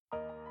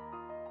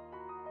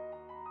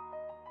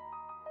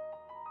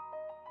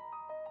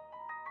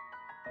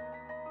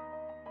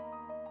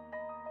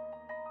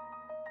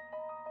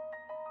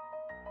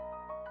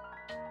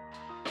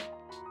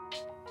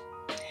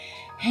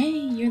Hey,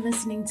 you're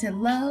listening to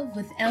Love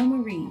with Elle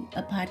Marie,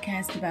 a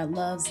podcast about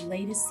love's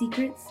latest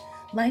secrets,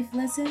 life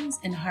lessons,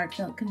 and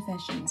heartfelt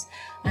confessions.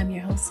 I'm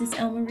your hostess,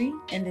 Elle Marie,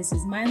 and this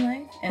is my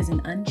life as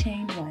an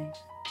unchained wife.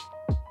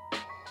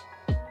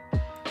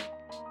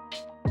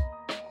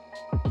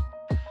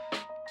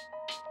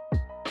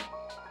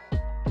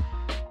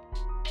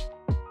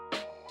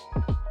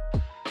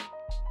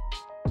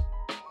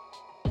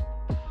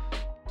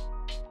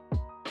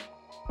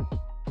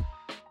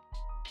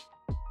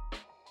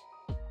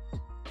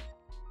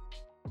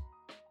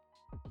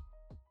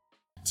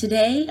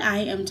 Today, I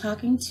am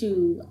talking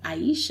to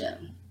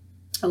Aisha,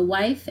 a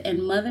wife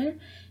and mother,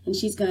 and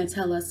she's going to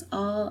tell us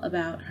all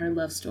about her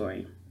love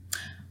story.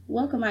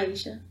 Welcome,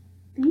 Aisha.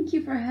 Thank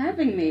you for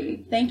having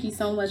me. Thank you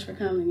so much for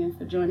coming and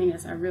for joining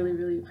us. I really,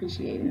 really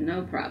appreciate it.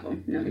 No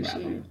problem.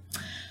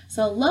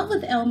 So, Love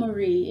with Elle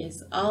Marie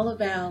is all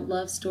about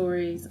love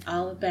stories,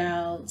 all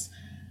about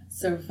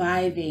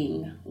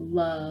surviving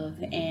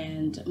love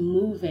and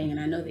moving. And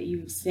I know that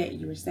you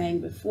were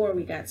saying before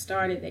we got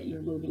started that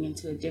you're moving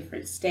into a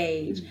different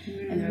stage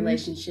in the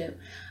relationship.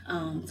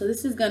 So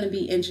this is going to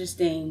be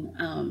interesting.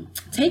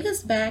 Take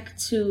us back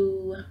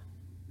to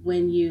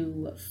when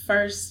you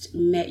first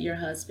met your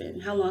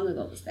husband. How long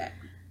ago was that?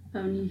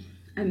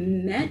 I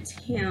met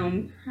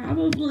him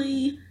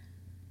probably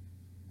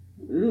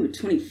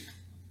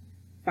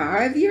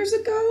 25 years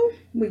ago.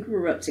 We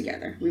grew up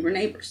together. We were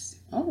neighbors.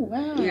 Oh,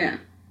 wow. Yeah.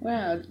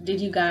 Wow.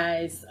 Did you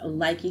guys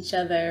like each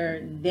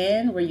other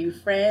then? Were you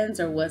friends,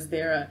 or was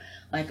there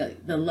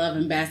the love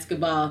and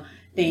basketball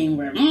thing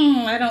where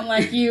I don't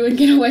like you and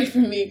get away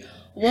from me?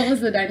 What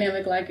was the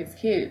dynamic like as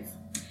kids?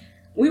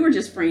 We were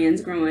just friends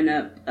growing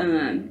up.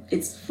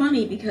 It's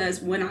funny because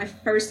when I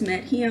first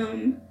met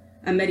him,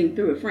 I met him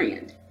through a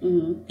friend.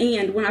 Mm-hmm.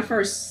 And when I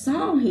first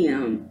saw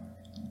him,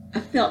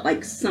 I felt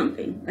like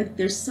something. Like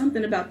there's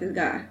something about this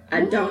guy.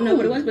 I don't know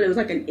what it was, but it was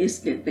like an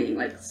instant thing.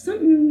 Like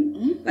something,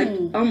 like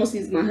almost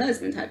he's my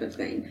husband type of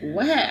thing.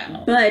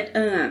 Wow. But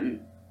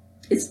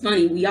it's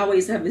funny. We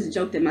always have this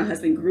joke that my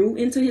husband grew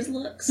into his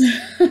looks.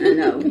 I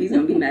know he's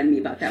gonna be mad at me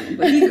about that one,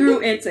 but he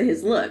grew into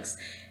his looks.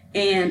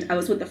 And I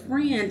was with a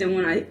friend, and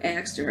when I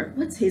asked her,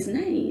 "What's his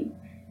name?"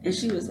 and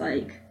she was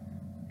like,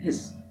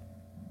 his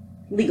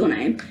legal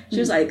name. She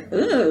was like,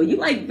 "Oh, you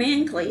like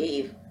Van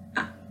Cleve?"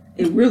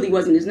 It really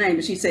wasn't his name,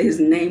 but she said his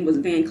name was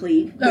Van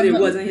Cleve, but it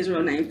wasn't his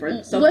real name.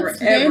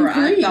 Forever,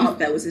 I thought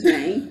that was his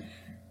name.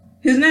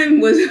 His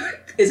name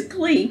is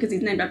Cleve because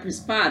he's named after his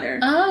father.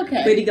 Oh,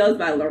 okay. But he goes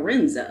by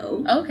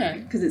Lorenzo.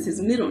 Okay. Because it's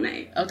his middle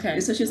name. Okay.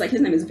 And so she was like,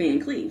 his name is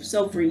Van Cleve.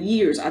 So for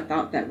years, I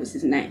thought that was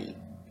his name.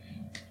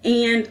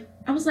 And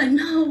I was like,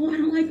 no, I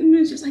don't like him.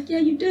 And she was like, yeah,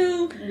 you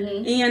do.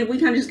 Mm-hmm. And we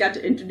kind of just got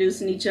to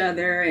introducing each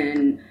other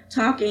and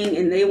talking,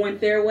 and they went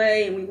their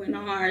way and we went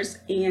ours.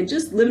 And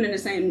just living in the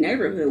same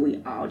neighborhood,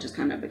 we all just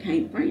kind of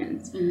became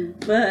friends. Mm-hmm.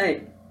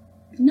 But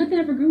nothing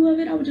ever grew of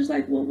it. I was just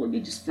like, well, we'll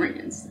be just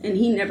friends. And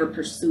he never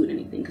pursued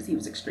anything because he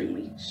was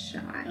extremely shy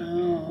at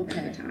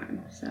the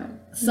time.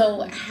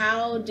 So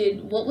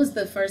what was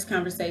the first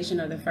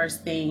conversation or the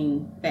first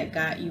thing that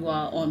got you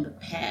all on the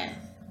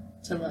path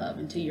to love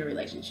and to your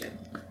relationship?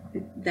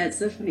 That's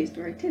a funny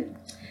story too.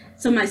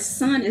 So my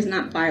son is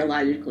not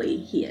biologically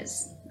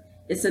his.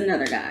 It's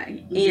another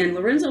guy. Mm-hmm. And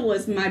Lorenzo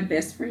was my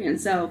best friend.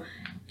 So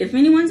if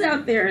anyone's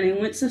out there and they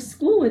went to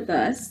school with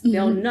us,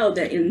 they'll know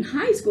that in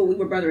high school we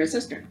were brother and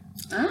sister.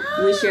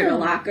 Oh. We shared a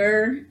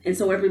locker, and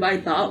so everybody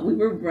thought we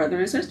were brother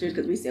and sisters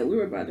because we said we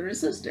were brother and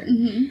sister.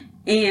 Mm-hmm.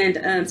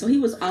 And so he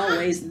was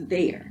always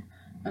there.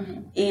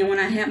 Uh-huh. And when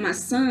I had my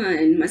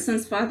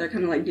son's father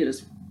kind of did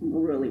us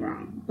really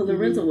wrong. But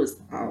Lorenzo was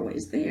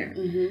always there.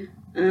 Mm-hmm.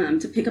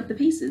 To pick up the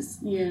pieces.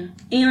 Yeah.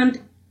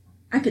 And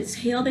I could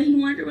tell that he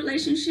wanted a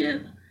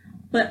relationship,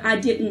 but I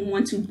didn't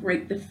want to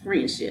break the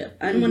friendship.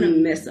 I didn't want to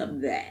mess up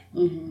that.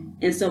 Mm-hmm.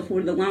 And so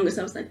for the longest,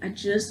 I was like, I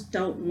just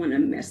don't want to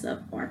mess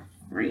up our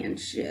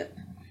friendship.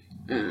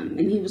 And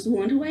he was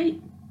willing to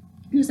wait.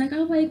 He was like,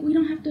 I'll wait. We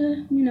don't have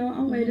to,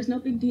 I'll wait. It's no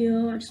big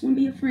deal. I just want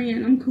to be a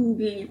friend. I'm cool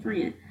being your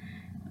friend.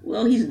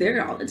 Well, he's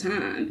there all the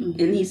time,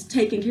 and he's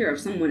taking care of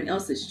someone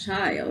else's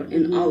child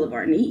and all of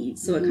our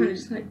needs. So it kind of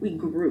just we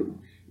grew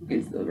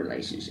into the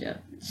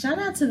relationship. Shout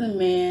out to the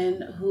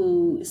men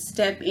who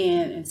step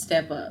in and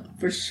step up.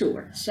 For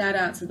sure. Shout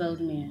out to those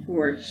men.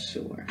 For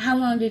sure. How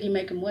long did you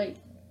make him wait?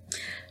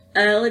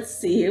 Let's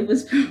see. It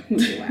was,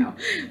 wow.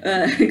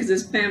 Because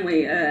his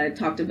family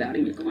talked about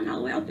him. You're going all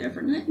the way out there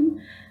for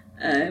nothing.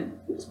 It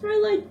was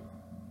probably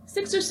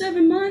 6 or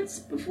 7 months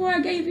before I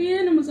gave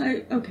in and was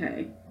like,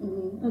 okay,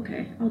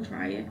 I'll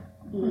try it.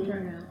 I'll try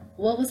it out.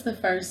 What was the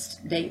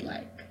first date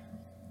like?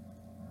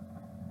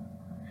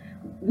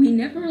 We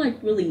never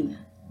really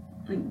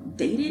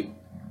dated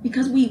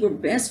because we were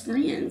best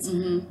friends.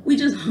 Mm-hmm. We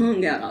just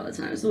hung out all the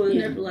time. So it was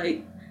never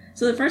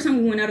so the first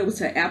time we went out, it was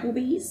to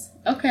Applebee's.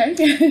 Okay.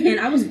 And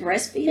I was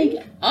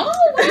breastfeeding. Oh,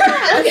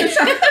 wow. Okay.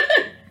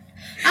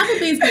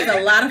 Applebee's gets a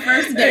lot of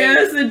first dates.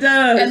 Yes, it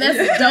does. And that's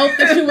dope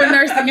that you were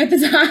nursing at the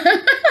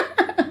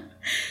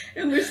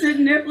time. we're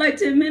sitting there for like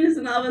 10 minutes,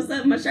 and all of a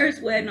sudden my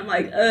shirt's wet, and I'm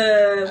like,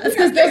 That's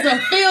because there's some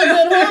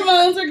feel-good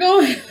hormones are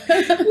going.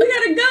 we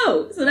gotta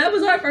go. So that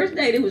was our first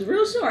date. It was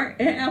real short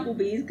at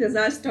Applebee's because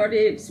I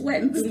started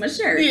sweating through my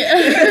shirt.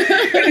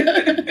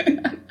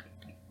 Yeah.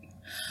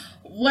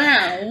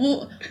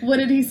 Wow. What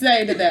did he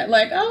say to that?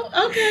 Like,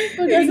 oh, okay.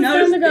 Well, guess it's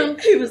time to go.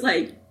 He was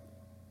like,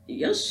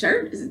 your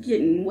shirt is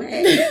getting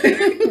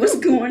wet. What's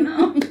going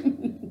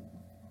on?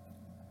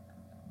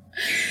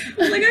 I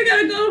was like, I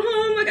gotta go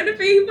home. I gotta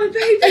feed my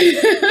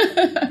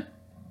baby.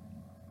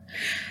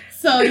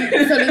 So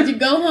did you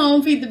go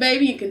home, feed the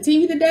baby, and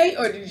continue the date,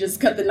 or did you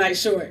just cut the night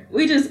short?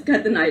 We just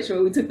cut the night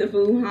short. We took the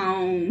food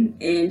home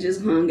and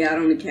just hung out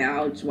on the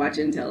couch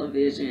watching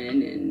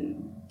television and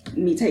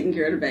me taking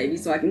care of the baby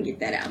so I can get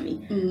that out of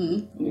me.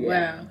 Mm-hmm.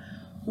 Yeah. Wow.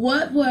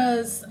 What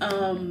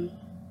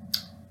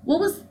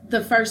was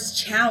the first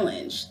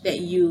challenge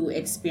that you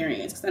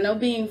experienced? Because I know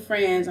being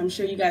friends, I'm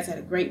sure you guys had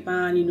a great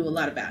bond. You knew a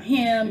lot about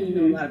him. You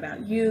knew a lot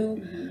about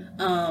you.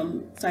 Mm-hmm.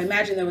 So I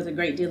imagine there was a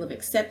great deal of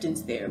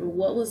acceptance there. But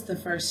what was the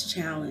first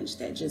challenge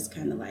that just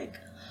kind of like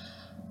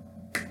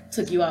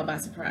took you all by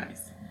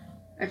surprise?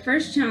 Our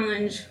first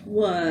challenge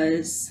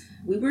was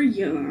we were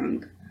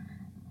young,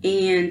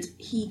 and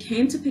he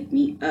came to pick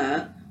me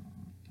up,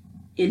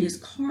 and his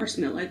car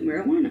smelled like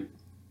marijuana.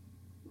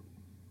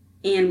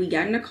 And we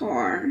got in a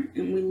car,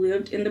 and we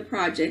lived in the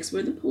projects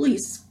where the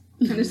police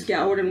kind of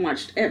scoured and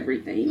watched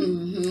everything.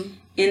 Mm-hmm.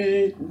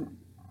 And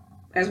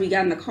as we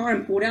got in the car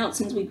and pulled out,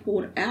 since we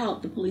pulled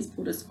out, the police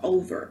pulled us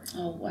over.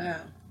 Oh, wow.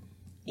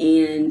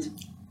 And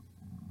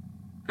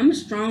I'm a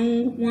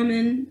strong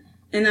woman,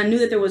 and I knew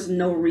that there was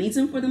no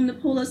reason for them to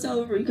pull us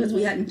over because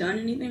we hadn't done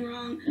anything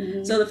wrong.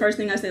 Mm-hmm. So the first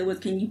thing I said was,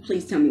 can you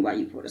please tell me why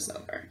you pulled us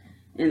over?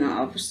 And the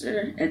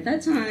officer at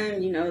that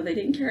time, you know, they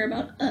didn't care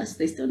about us.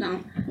 They still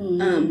don't.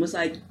 Was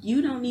like,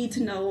 you don't need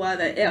to know why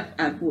the F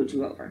I pulled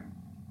you over.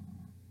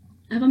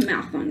 I have a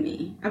mouth on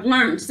me. I've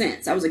learned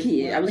since I was a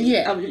kid. I was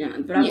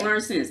young, but I've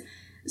learned since.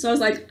 So I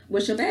was like,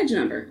 what's your badge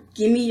number?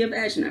 Give me your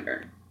badge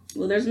number.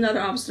 Well, there's another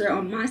officer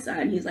on my side,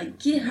 and he's like,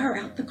 get her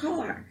out the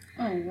car.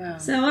 Oh, wow.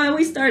 So I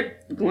always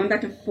start going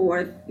back and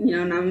forth, you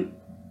know, and I'm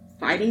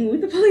fighting with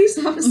the police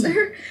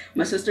officer.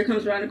 My sister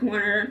comes around the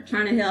corner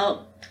trying to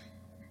help.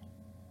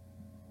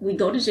 We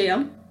go to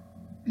jail.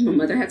 My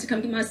mother had to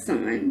come get my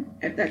son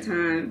at that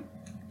time.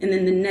 And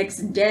then the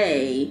next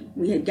day,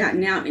 we had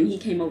gotten out, and he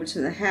came over to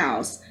the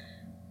house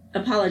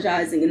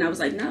apologizing. And I was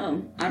like,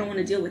 no, I don't want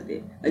to deal with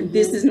it. Like,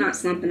 this is not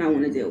something I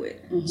want to deal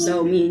with.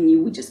 So me and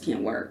you, we just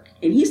can't work.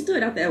 And he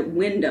stood out that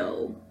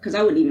window, because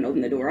I wouldn't even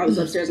open the door. I was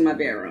upstairs in my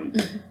bedroom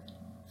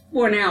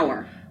for an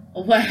hour.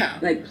 Wow.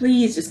 Like,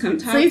 please just come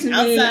talk to me.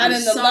 Outside I'm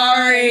in the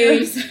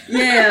sorry.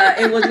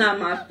 Yeah, it was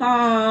not my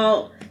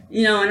fault.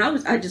 You know,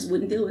 and I just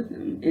wouldn't deal with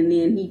him. And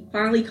then he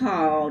finally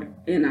called,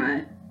 and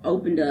I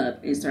opened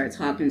up and started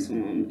talking to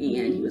him.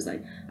 And he was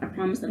like, I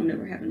promise that'll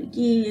never happen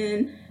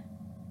again.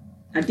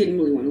 I didn't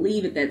really want to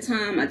leave at that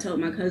time. I told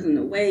my cousin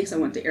to wait because I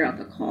wanted to air out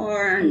the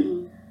car.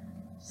 And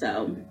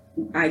so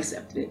I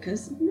accepted it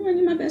because, you know,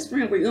 you're my best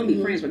friend. We're going to be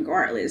friends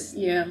regardless.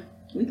 Yeah.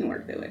 We can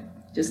work through it.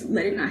 Just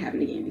let it not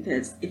happen again,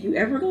 because if you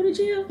ever go to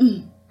jail,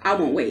 I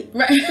won't wait.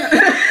 Right.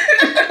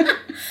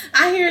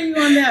 I hear you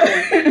on that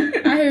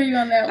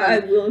one. I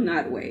will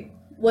not wait.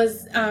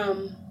 Was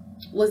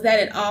that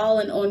at all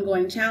an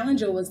ongoing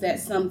challenge, or was that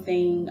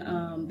something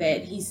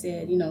that he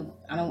said, you know,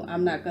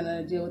 I'm not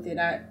gonna deal with it.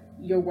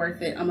 You're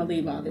worth it. I'm gonna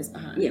leave all this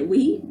behind. Yeah,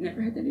 we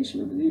never had that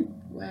issue ever again.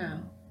 Wow,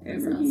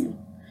 that's awesome.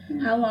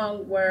 Yeah. How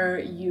long were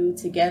you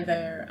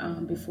together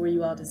before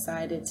you all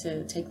decided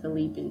to take the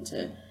leap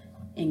into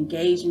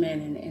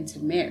engagement and into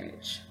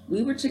marriage?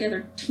 We were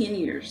together 10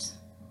 years.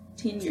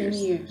 10 years.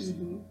 10 years.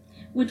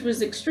 Which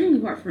was extremely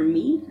hard for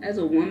me as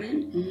a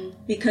woman,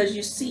 because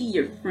you see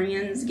your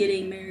friends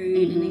getting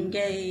married and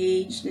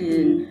engaged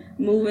and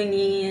moving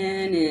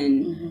in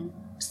and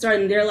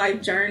starting their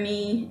life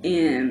journey,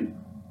 and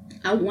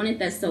I wanted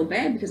that so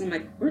bad because I'm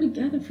like, we're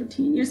together for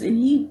 10 years and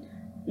he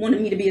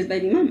wanted me to be his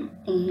baby mama.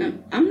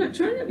 I'm not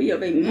trying to be your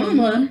baby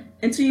mama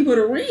until you put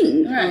a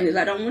ring on it.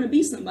 I don't want to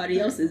be somebody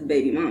else's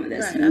baby mama.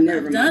 That's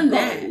never my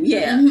goal.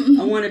 Yeah,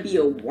 I want to be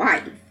a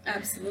wife.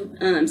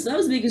 Absolutely. So that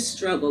was the biggest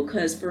struggle,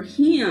 because for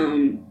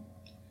him,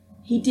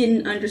 he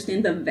didn't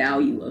understand the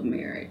value of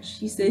marriage.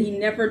 He said he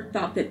never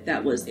thought that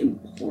that was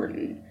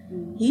important.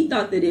 He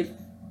thought that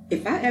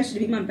if I asked you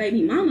to be my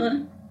baby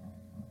mama,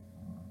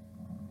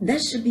 that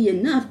should be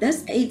enough.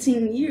 That's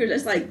 18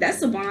 years.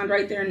 That's a bond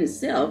right there in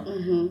itself.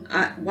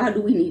 Why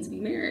do we need to be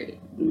married?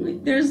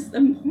 Like, there's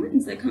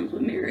importance that comes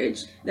with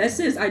marriage that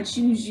says I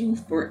choose you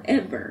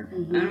forever.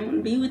 I don't want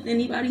to be with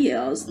anybody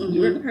else.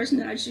 You're the person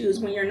that I choose.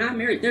 When you're not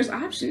married, there's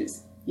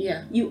options.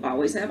 Yeah. You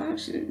always have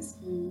options.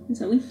 And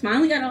so we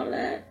finally got all of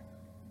that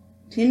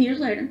 10 years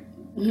later.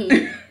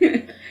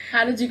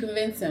 How did you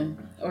convince him?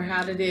 Or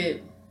how did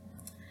it?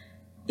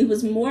 It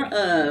was more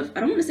of, I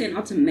don't want to say an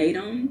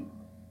ultimatum,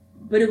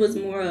 but it was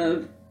more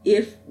of,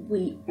 if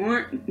we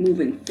aren't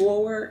moving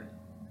forward,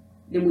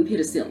 then we've hit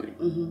a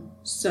ceiling.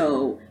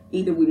 So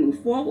either we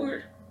move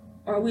forward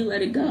or we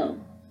let it go.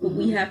 But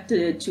we have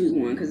to choose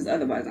one because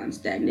otherwise I'm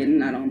stagnant,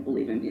 and I don't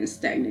believe in being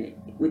stagnant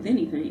with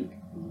anything.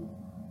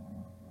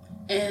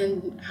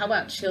 And how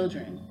about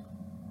children?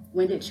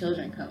 When did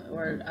children come?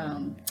 Or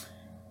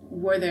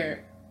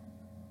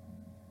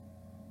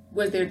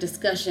was there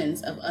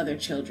discussions of other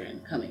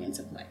children coming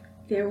into play?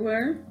 There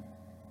were,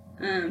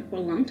 for a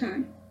long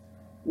time.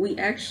 We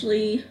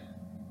actually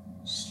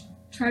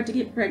tried to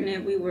get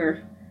pregnant. We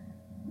were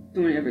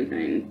doing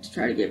everything to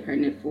try to get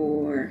pregnant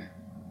for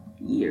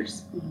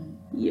years,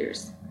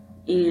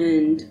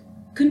 and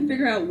couldn't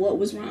figure out what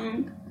was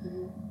wrong.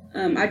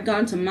 I'd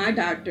gone to my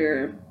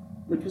doctor,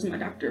 which was my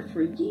doctor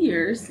for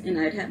years, and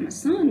I'd had my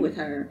son with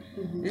her,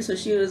 and so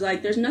she was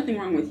like, there's nothing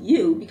wrong with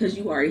you because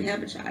you already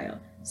have a child,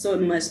 so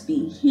it must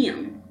be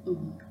him.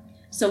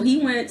 So he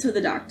went to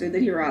the doctor, the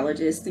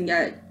urologist, and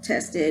got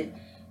tested,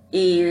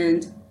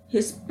 and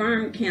his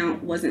sperm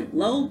count wasn't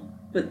low,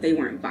 but they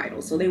weren't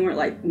vital, so they weren't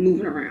like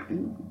moving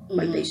around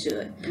like they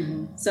should.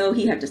 So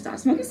he had to stop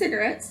smoking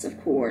cigarettes,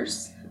 of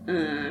course,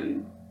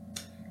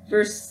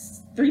 for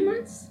 3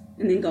 months,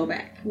 and then go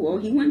back. Well,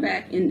 he went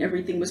back and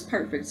everything was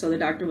perfect. So the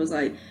doctor was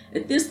like,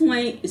 at this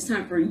point, it's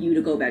time for you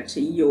to go back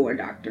to your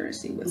doctor and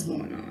see what's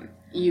going on.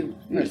 You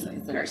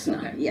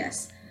personally, okay.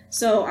 Yes.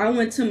 So I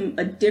went to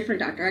a different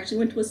doctor. I actually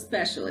went to a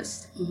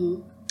specialist.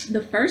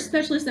 The first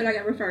specialist that I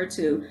got referred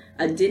to,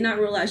 I did not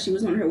realize she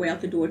was on her way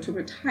out the door to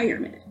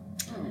retirement.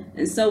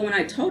 And so when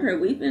I told her,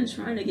 we've been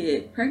trying to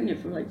get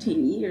pregnant for like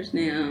 10 years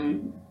now.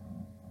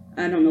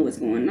 I don't know what's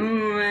going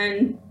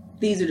on.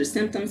 These are the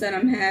symptoms that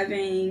I'm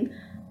having.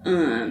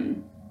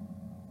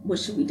 What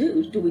should we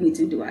do? Do we need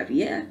to do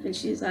IVF? And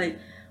she's like,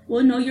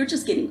 well, no, you're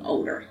just getting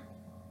older.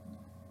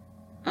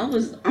 I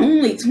was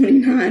only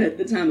 29 at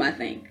the time, I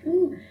think.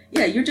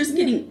 Yeah, you're just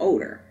getting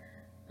older.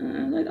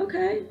 Like,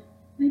 okay.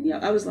 Maybe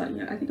I was like,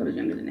 I think I was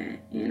younger than that.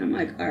 And I'm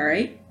like, all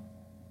right.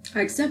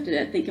 I accepted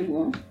it, thinking,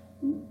 well,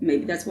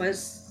 maybe that's why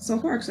it's so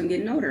hard, because I'm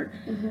getting older.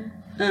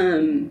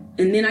 And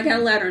then I got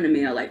a letter in the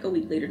mail like a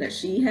week later that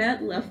she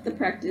had left the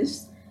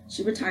practice.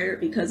 She retired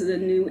because of the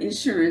new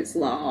insurance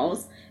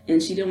laws,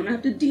 and she didn't want to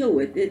have to deal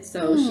with it.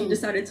 So she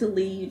decided to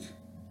leave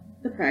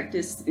the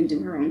practice and do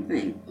her own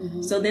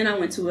thing. So then I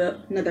went to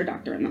another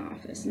doctor in the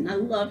office, and I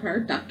love her,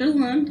 Dr.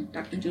 Lund,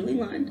 Dr. Julie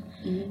Lund.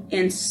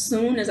 And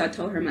soon as I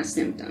told her my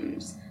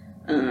symptoms,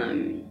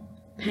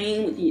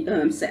 pain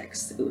with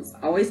sex, it was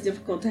always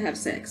difficult to have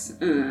sex.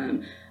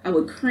 I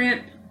would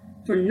cramp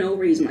for no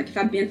reason. Like if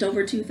I bent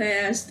over too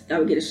fast, I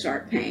would get a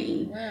sharp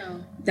pain. Wow.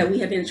 That we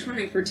had been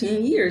trying for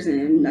 10 years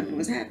and nothing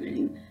was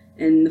happening.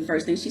 And the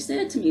first thing she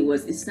said to me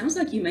was, it sounds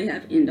like you may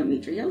have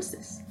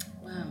endometriosis.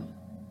 Wow.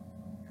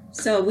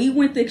 So we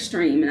went the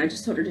extreme, and I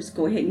just told her, just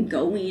go ahead and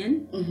go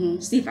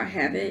in, see if I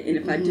have it, and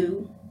if I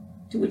do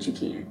what you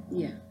can.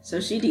 Yeah. So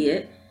she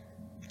did,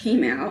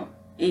 came out,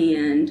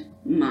 and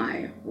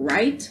my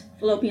right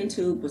fallopian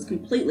tube was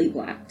completely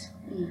blocked.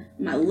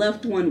 My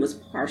left one was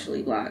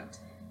partially blocked.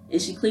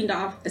 And she cleaned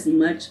off as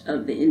much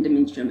of the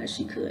endometrium as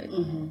she could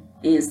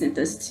and sent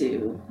us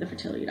to the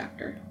fertility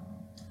doctor.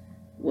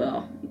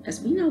 Well,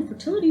 as we know,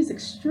 fertility is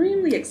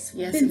extremely expensive.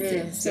 Yes, it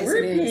is. So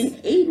we're paying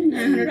 $800 and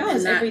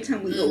 $900 every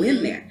time we go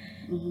in there.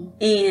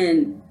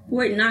 And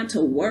for it not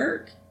to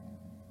work,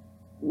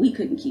 we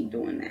couldn't keep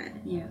doing that.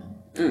 Yeah.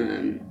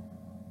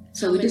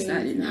 So we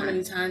decided not. How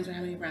many times or how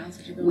many rounds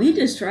did you go? We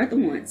just tried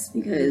them once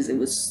because it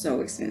was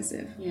so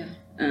expensive. Yeah.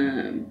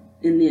 And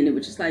then it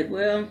was just like,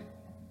 well,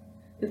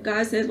 if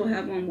God says we'll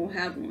have one, we'll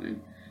have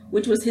one.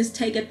 Which was his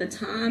take at the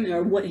time,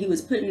 or what he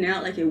was putting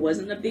out, like it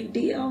wasn't a big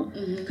deal,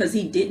 because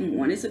he didn't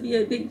want it to be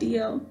a big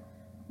deal.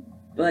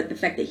 But the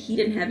fact that he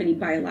didn't have any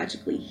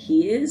biologically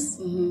his,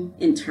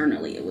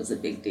 internally it was a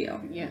big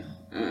deal. Yeah.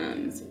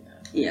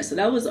 Yeah, so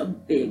that was a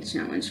big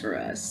challenge for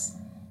us.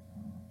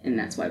 And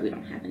that's why we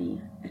don't have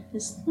any at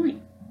this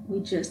point. We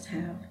just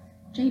have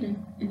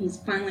Jaden. And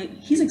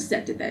he's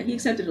accepted that. He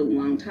accepted it a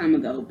long time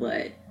ago,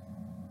 but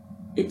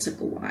it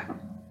took a while.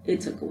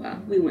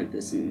 We went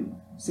through some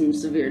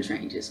severe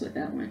changes with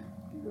that one.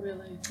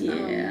 Really?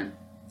 Yeah.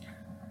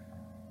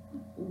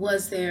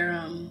 Was there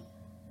an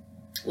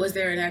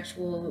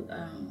actual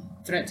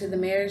threat to the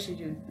marriage? Did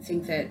you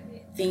think that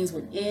things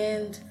would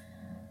end?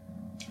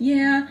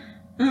 Yeah.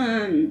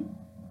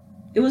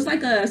 It was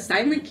like a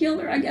silent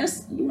killer, I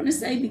guess you want to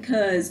say,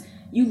 because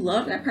you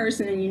love that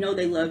person and you know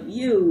they love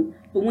you,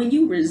 but when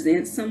you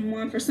resent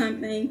someone for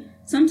something,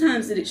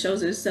 sometimes it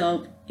shows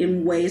itself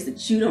in ways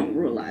that you don't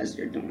realize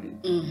you're doing.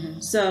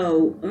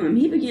 So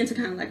he began to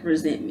kind of like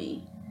resent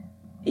me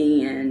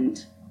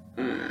and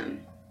kind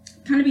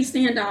of be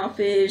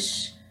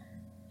standoffish.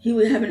 He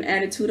would have an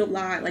attitude a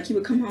lot. Like he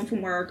would come home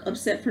from work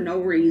upset for no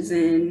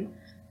reason,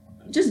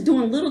 just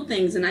doing little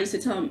things. And I used to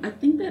tell him, I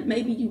think that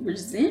maybe you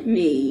resent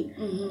me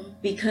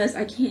because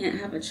I can't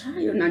have a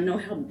child and I know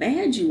how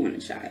bad you want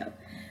a child.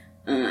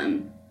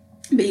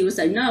 But he would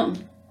say, no,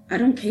 I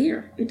don't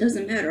care. It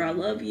doesn't matter. I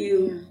love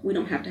you. We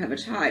don't have to have a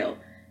child.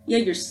 Yeah,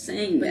 you're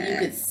saying but that. You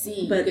could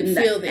see, but you could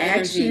feel the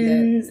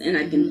actions, and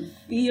I can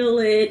feel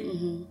it.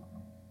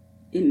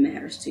 it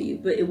matters to you.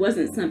 But it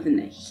wasn't something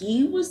that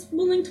he was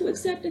willing to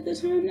accept at the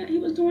time that he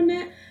was doing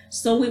that.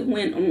 So it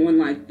went on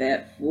like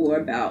that for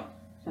about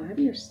 5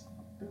 years.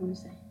 I want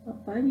to say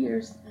about 5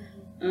 years.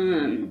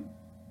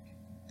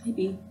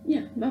 Maybe,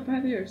 yeah, about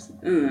 5 years.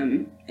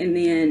 And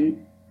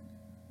then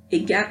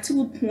it got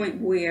to a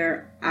point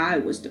where I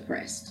was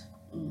depressed.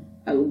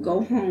 I would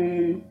go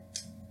home,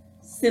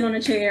 sit on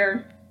a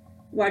chair,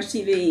 watch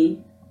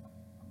TV,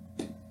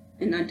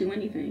 and not do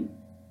anything.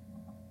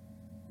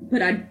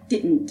 But I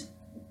didn't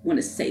want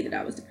to say that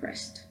I was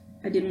depressed.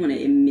 I didn't want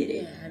to admit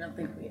it. Yeah, I don't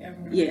think we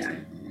ever. Yeah.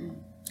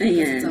 And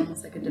it's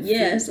almost like a defeat.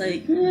 Yeah, it's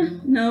like,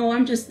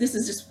 no, this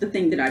is just the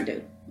thing that I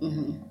do.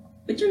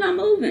 But you're not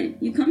moving.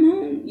 You come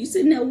home, you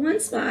sit in that one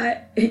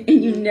spot,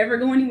 and you never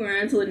go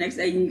anywhere until the next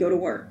day you can go to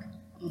work.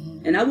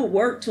 And I would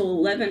work till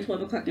 11,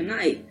 12 o'clock at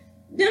night.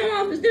 Dental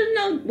office,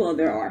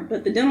 there are,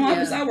 but the dental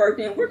office I worked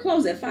in, we're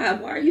closed at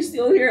 5. Why are you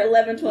still here at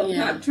 11, 12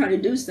 o'clock trying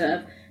to do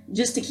stuff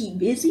just to keep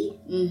busy?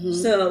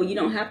 So you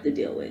don't have to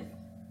deal with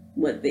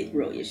what the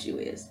real issue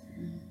is.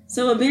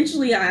 So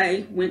eventually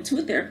I went to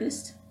a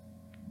therapist,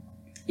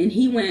 and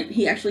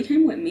he actually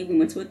came with me. We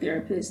went to a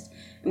therapist,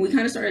 and we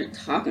kind of started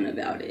talking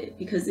about it,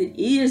 because it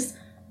is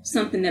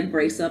something that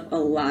breaks up a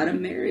lot of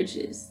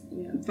marriages.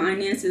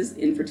 Finances,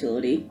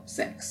 infertility,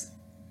 sex.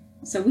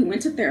 So we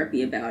went to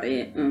therapy about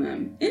it,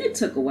 and it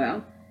took a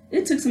while.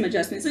 It took some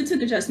adjustments. It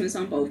took adjustments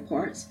on both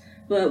parts,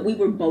 but we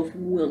were both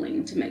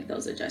willing to make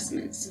those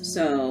adjustments.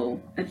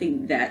 So I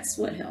think that's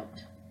what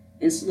helped.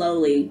 And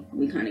slowly,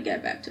 we kind of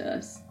got back to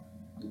us.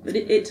 But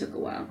it took a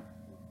while.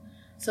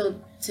 So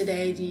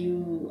today, do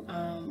you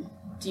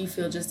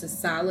feel just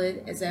as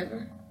solid as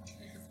ever?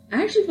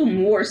 I actually feel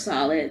more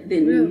solid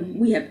than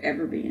we have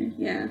ever been.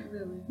 Yeah.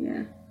 Really?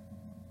 Yeah.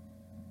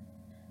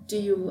 Do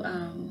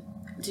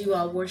you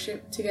all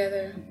worship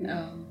together?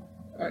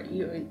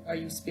 Are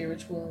you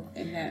spiritual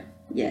in that?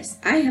 Yes,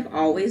 I have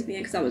always been,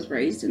 because I was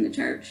raised in the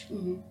church.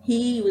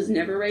 He was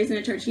never raised in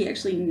a church. He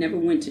actually never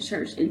went to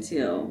church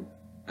until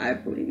I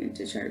put him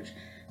into church.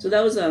 So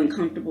that was an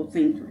uncomfortable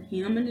thing for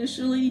him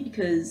initially,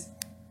 because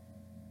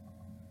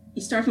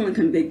you start feeling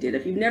convicted.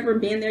 If you've never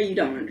been there, you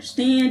don't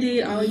understand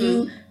it. All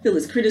you feel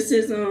is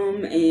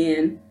criticism,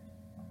 and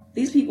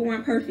these people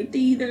weren't perfect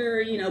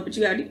either, but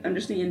you got to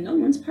understand no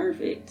one's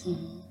perfect.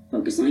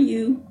 Focus on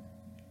you,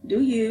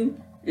 do you,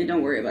 and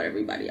don't worry about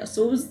everybody else.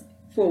 So it was,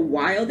 for a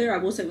while there, I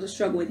will say it was a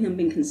struggle with him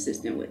being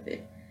consistent with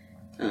it.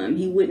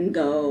 He wouldn't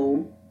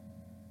go,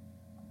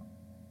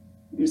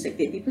 I'm going to say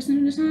 50%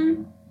 of the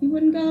time, he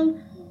wouldn't go.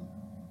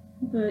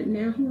 But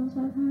now he goes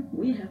all the time.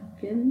 We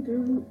have been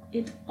through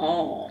it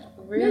all.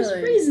 Really? There's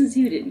reasons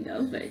he didn't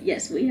go, but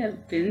yes, we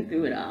have been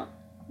through it all.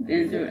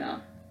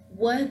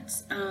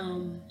 What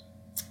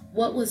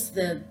was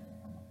the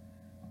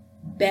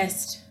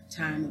best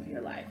time of your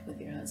life with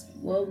your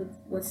husband?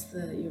 What's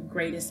your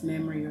greatest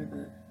memory, or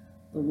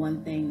the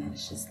one thing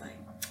that's just like,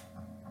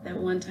 that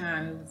one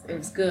time it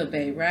was good,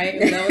 babe, right?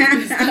 That was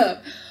good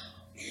stuff.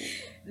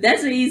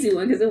 That's an easy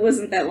one, because it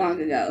wasn't that long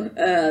ago.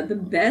 The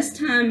best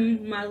time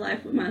of my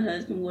life with my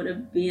husband would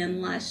have been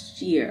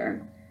last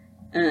year.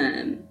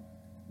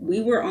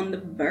 We were on the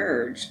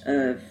verge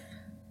of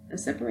a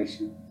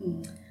separation.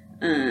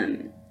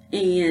 And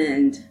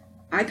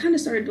I kind of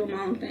started doing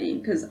my own thing,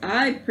 because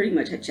I pretty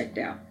much had checked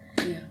out.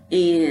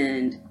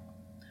 And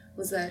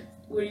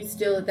were you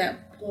still at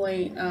that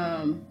point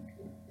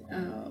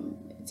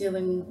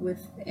dealing with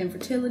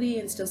infertility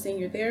and still seeing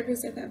your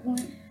therapist at that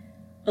point?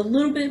 A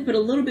little bit, but a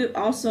little bit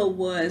also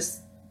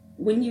was,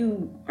 when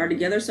you are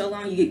together so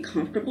long, you get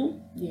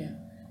comfortable.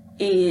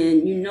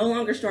 And you no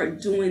longer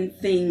start doing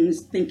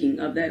things thinking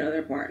of that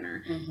other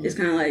partner. It's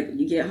kind of like,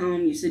 you get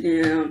home, you sit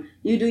down,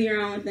 you do your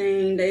own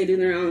thing, they do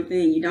their own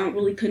thing. You don't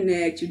really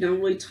connect, you don't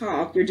really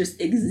talk, you're just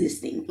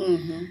existing.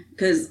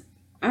 Because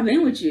I've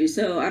been with you,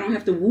 so I don't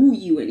have to woo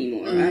you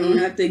anymore. I don't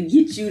have to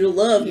get you to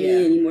love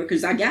me anymore,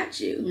 because I got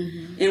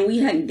you. And we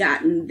had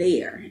gotten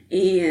there.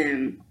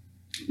 And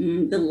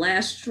the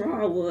last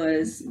straw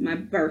was my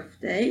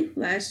birthday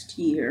last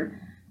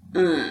year.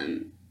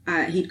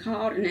 He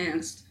called and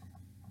asked,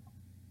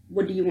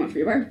 what do you want for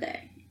your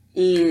birthday?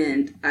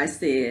 And I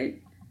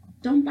said,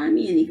 don't buy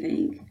me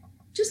anything.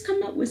 Just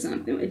come up with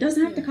something. It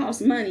doesn't have to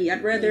cost money.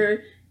 I'd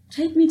rather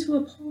take me to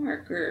a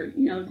park, or,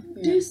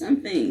 do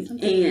something.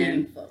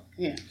 And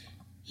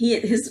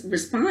his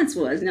response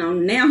was,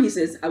 now he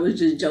says, I was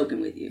just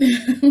joking with you.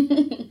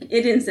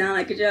 It didn't sound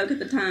like a joke at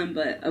the time,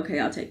 but okay,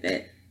 I'll take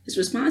that. His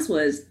response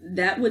was,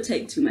 that would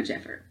take too much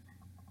effort.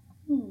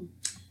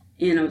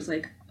 And I was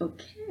like,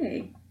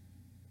 okay,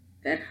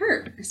 that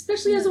hurt,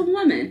 especially as a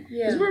woman,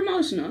 because we're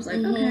emotional. I was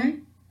like,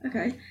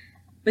 okay.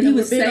 But he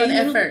would say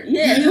effort.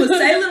 He would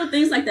say little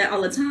things like that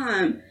all the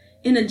time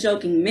in a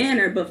joking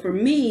manner. But for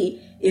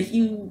me, if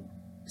you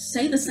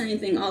say the same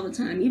thing all the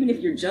time, even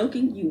if you're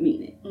joking, you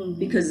mean it,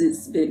 because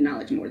it's been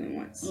acknowledged more than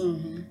once.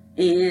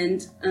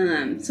 And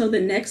so the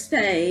next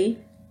day,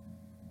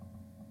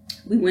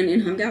 we went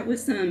and hung out with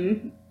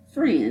some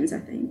friends, I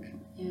think.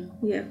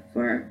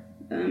 For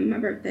my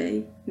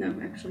birthday. No,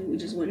 actually, we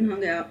just went and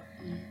hung out.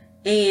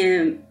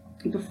 And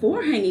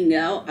before hanging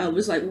out, I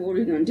was like, what are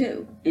we going to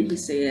do? And he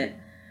said,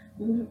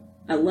 well,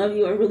 I love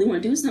you. I really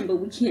want to do something, but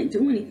we can't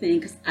do anything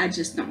because I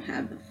just don't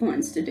have the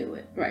funds to do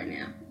it right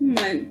now. I'm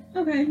like,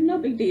 okay, no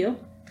big deal.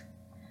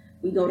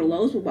 We go to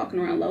Lowe's. We're walking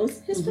around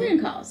Lowe's. His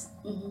friend calls.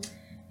 And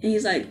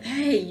he's like,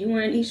 hey, you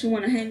and Isha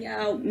want to hang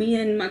out? Me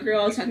and my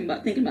girl are thinking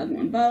about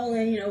going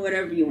bowling,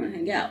 whatever you want to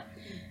hang out.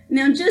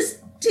 Now, just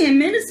 10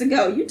 minutes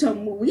ago, you told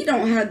me we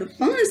don't have the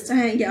funds to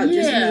hang out,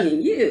 just me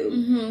and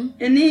you.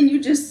 And then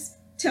you just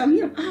tell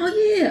him,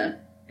 oh, yeah.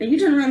 And you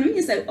turn around to me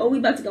and say, oh, we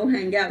about to go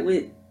hang out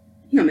with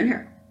him and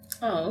her.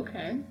 Oh,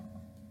 okay.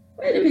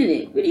 Wait a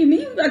minute. What do you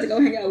mean we about to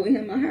go hang out with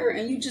him and her?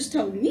 And you just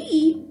told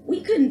me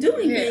we couldn't do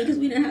anything because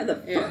we didn't have the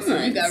funds.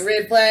 So you got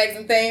red flags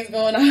and things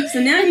going on.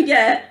 So now you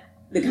got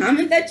the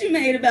comment that you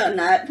made about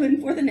not putting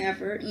forth an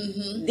effort.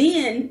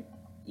 Then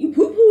you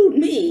poo-pooed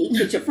me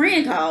that your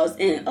friend calls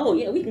and, oh,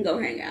 yeah, we can go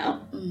hang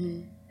out.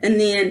 And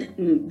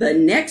then the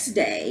next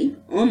day,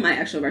 on my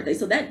actual birthday,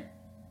 so that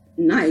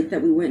night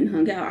that we went and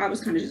hung out, I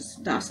was kind of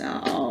just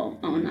docile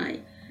all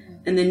night.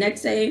 And the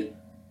next day,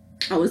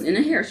 I was in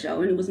a hair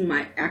show, and it was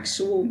my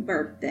actual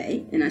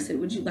birthday. And I said,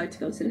 would you like to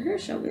go to the hair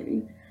show with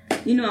me? I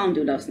don't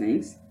do those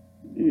things.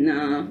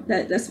 No,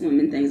 that's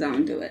women things. I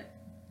don't do it.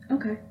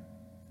 Okay,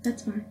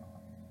 that's fine.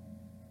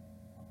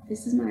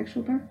 This is my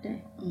actual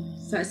birthday.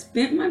 So I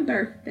spent my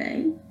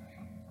birthday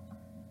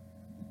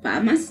by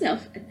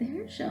myself at the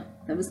hair show.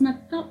 That was my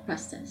thought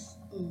process.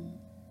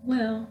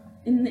 Well,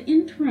 in the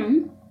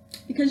interim,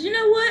 because you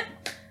know what?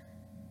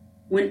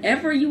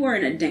 Whenever you are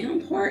in a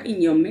down part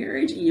in your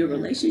marriage, in your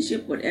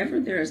relationship, whatever,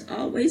 there's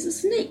always a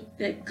snake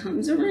that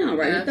comes around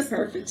right at the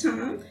perfect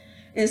time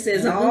and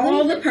says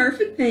all the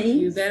perfect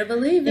things. You better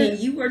believe it. And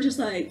you were just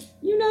like,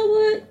 you know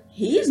what?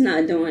 He's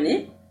not doing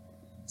it.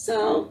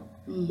 So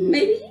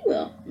maybe he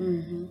will.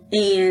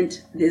 And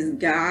this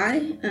guy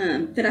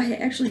that I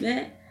had actually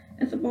met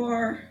at the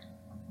bar,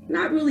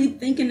 not really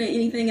thinking of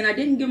anything, and I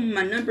didn't give him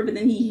my number, but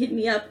then he hit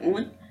me up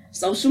on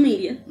social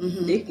media.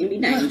 It can be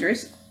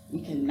dangerous.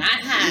 You cannot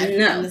hide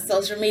in the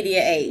social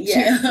media age.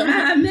 Yes.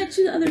 I met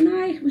you the other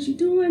night. What you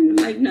doing? I'm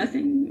like,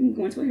 nothing. I'm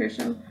going to a hair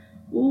show.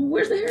 Well,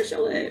 where's the hair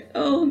show at?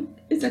 Oh,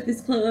 it's at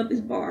this club, this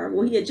bar.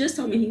 Well, he had just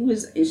told me he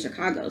was in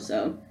Chicago,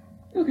 so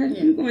okay,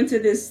 I'm going to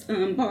this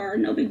bar,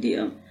 no big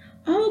deal.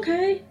 Oh,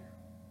 okay.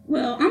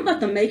 Well, I'm about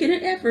to make it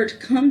an effort to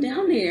come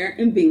down there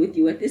and be with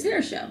you at this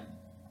hair show.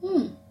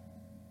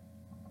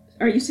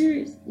 Are you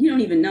serious? You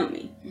don't even know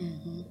me.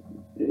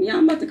 Yeah,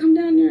 I'm about to come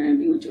down there and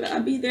be with you.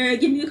 I'll be there.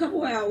 Give me a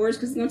couple hours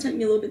because it's going to take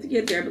me a little bit to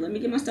get there. But let me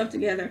get my stuff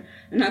together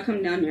and I'll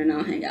come down there and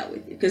I'll hang out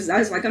with you. Because I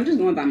was like, I'm just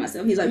going by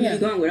myself. He's like, who you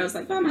going with? I was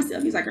like, by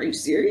myself. He's like, are you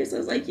serious? I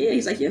was like, yeah.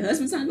 He's like, your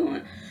husband's not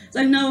going? It's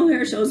like, no,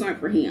 hair shows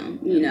aren't for him,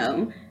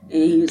 And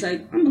he was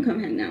like, I'm going to come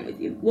hang out with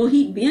you. Well,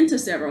 he'd been to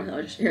several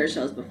hair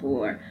shows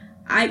before.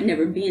 I'd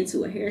never been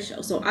to a hair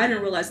show. So I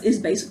didn't realize it's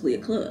basically a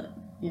club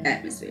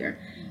atmosphere.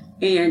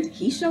 And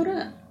he showed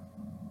up.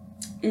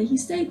 And he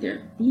stayed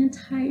there the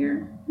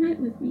entire night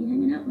with me,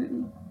 hanging out with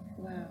me.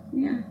 Wow.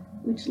 Yeah,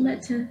 which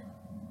led to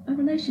a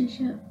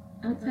relationship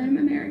outside of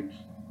my marriage.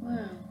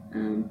 Wow.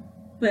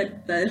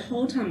 But the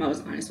whole time I was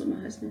honest with my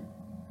husband.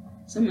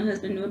 So my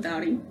husband knew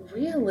about him.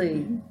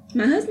 Really?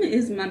 My husband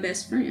is my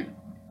best friend.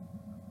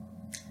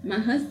 My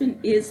husband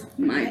is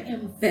my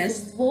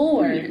best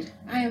friend.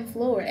 I am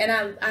floored. And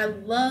I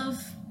love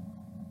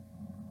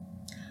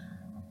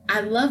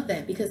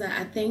that because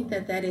I think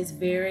that is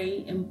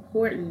very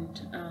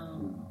important.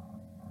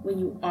 When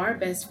you are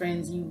best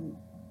friends, you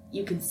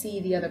can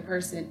see the other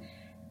person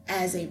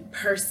as a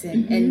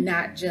person and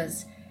not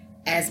just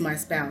as my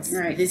spouse.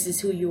 Right. This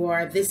is who you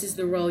are. This is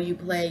the role you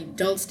play.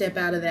 Don't step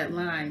out of that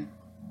line.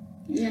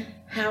 Yeah.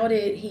 How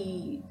did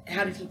he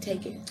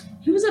take it?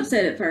 He was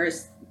upset at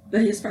first,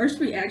 but his first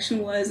reaction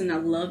was, and I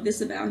love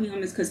this about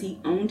him, is because he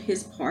owned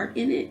his part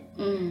in it.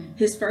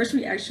 His first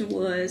reaction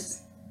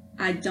was,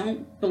 I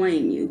don't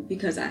blame you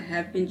because I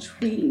have been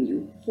treating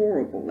you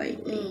horrible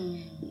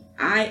lately.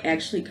 I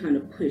actually kind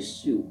of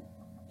pushed you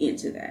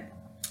into that.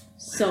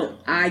 So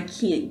I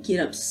can't get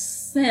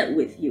upset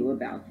with you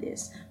about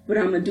this, but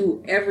I'm going to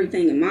do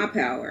everything in my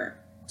power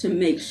to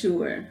make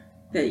sure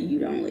that you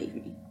don't leave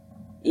me.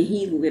 And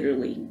he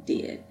literally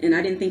did. And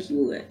I didn't think he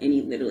would, and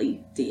he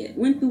literally did.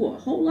 Went through a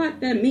whole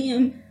lot that me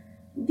and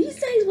these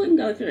days wouldn't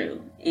go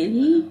through.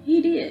 And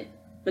he did.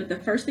 But the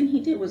first thing he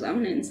did was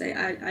own it and say,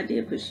 I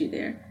did push you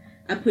there.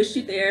 I pushed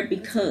you there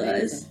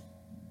because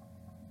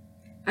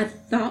I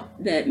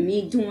thought that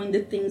me doing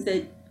the things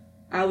that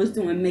I was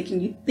doing, making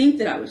you think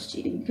that I was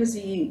cheating, because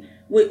he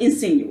would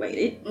insinuate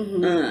it,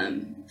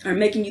 or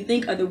making you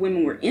think other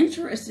women were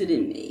interested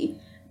in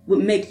me,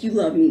 would make you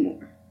love me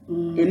more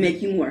and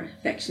make you more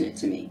affectionate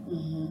to me.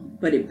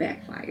 But it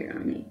backfired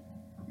on me.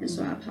 And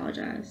so I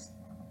apologize.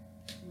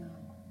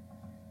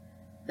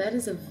 That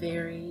is a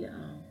very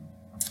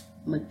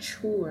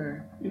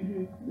mature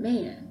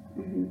man.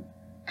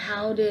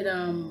 How did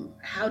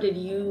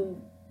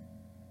you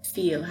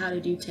feel? How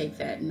did you take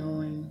that,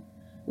 knowing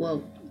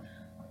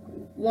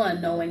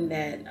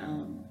that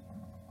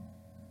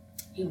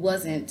he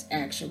wasn't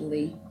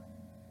actually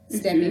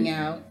stepping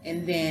out,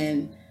 and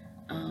then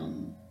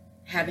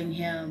having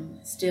him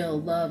still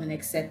love and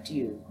accept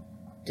you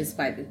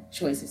despite the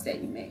choices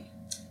that you made?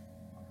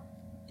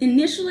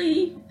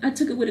 Initially, I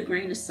took it with a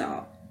grain of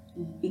salt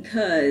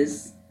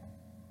because,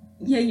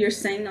 yeah, you're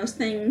saying those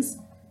things,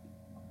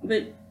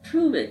 but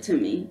prove it to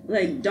me.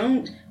 Like,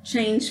 don't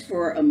change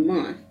for a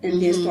month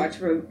and then start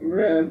to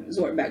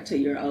resort back to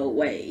your old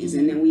ways,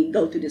 and then we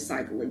go through the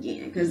cycle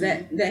again, because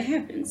that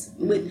happens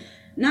with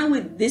not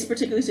with this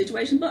particular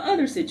situation, but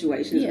other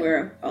situations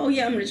where, oh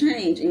yeah, I'm going to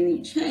change, and then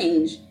you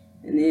change,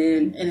 and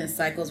then it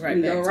cycles right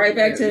we back. Go right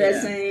back to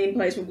that same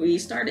place where we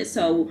started.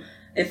 So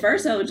at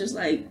first, I was just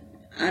like,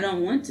 I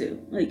don't want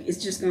to. Like,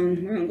 it's just we're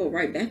gonna go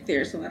right back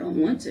there, so I don't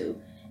want to.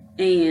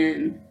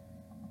 And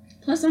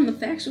plus, I'm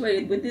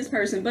infatuated with this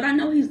person, but I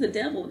know he's the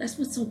devil. That's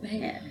what's so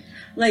bad.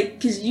 Like,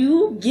 because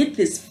you get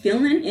this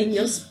feeling in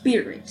your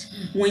spirit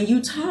when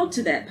you talk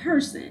to that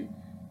person,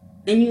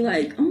 and you're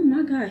like, oh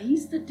my God,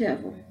 he's the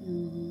devil.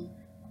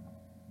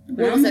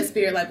 What was that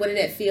spirit like? What did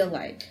that feel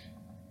like?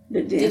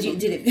 The devil.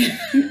 Did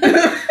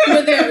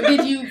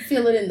you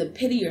feel it in the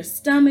pit of your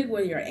stomach?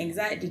 Were your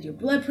anxiety? Did your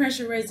blood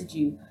pressure raise? Did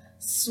you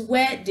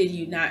sweat? Did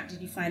you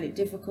find it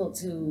difficult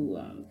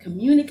to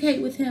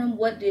communicate with him?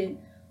 What did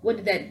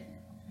that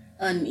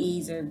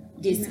unease or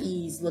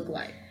dis-ease look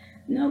like?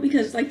 No,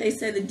 because like they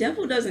said, the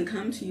devil doesn't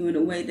come to you in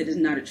a way that is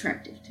not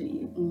attractive to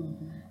you.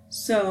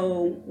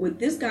 So with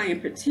this guy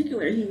in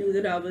particular, he knew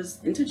that I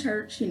was into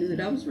church. He knew that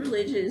I was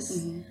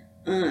religious.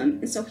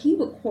 And so he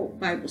would quote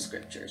Bible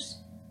scriptures,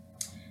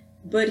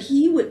 but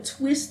he would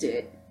twist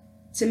it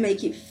to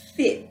make it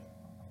fit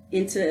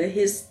into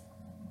his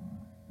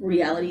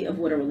reality of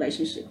what a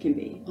relationship can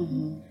be.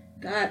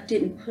 God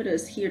didn't put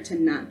us here to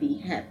not be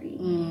happy.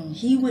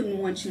 He wouldn't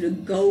want you to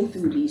go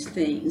through these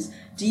things.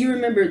 Do you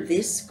remember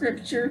this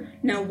scripture?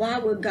 Now, why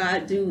would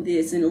God do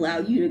this and allow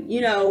you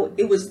to,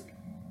 it was,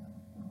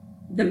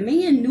 the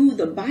man knew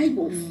the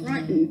Bible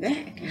front and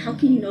back. How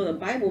can you know the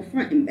Bible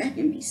front and back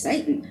and be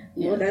Satan?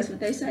 Well, that's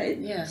what they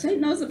say. Satan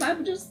knows the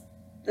Bible just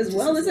as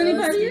well as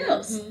anybody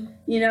else,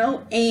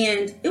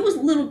 and it was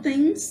little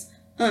things.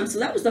 So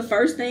that was the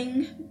first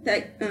thing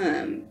that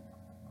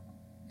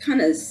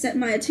kind of set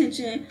my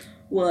attention,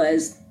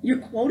 was you're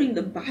quoting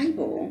the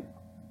Bible,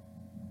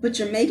 but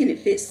you're making it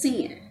fit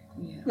sin.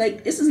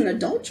 Like, this is an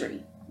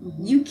adultery.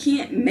 You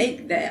can't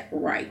make that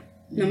right.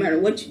 No matter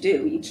what you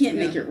do, you can't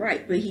make it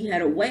right. But he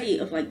had a way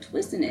of like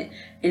twisting it.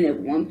 And at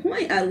one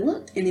point I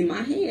looked, and in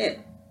my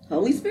head,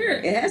 Holy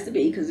Spirit, it has to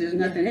be, because there's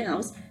nothing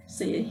else,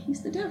 said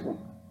he's the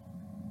devil.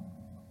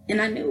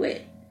 And I knew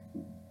it.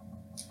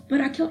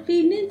 But I kept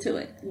feeding into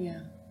it.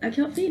 I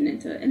kept feeding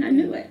into it, and I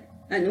knew it.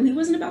 I knew he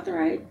wasn't about the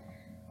right.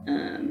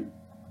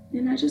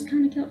 And I just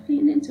kind of kept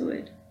feeding into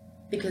it.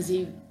 Because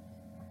you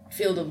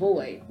filled a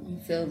void. You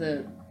filled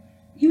a...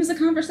 He was a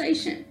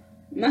conversation.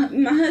 My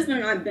husband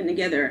and I have been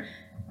together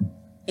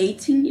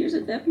 18 years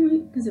at that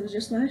point, because it was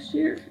just last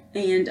year.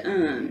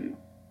 And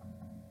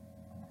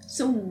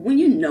so when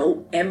you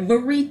know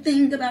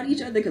everything about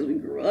each other, because we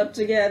grew up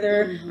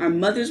together, our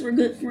mothers were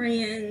good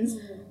friends,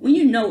 when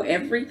you know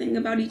everything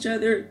about each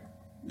other,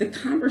 the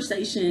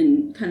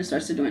conversation kind of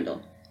starts to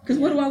dwindle. Because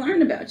what do I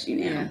learn about you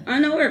now? I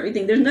know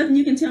everything. There's nothing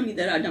you can tell me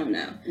that I don't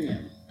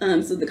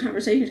know. So the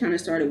conversation kind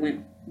of started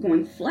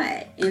going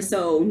flat. And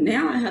so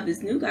now I have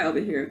this new guy over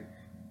here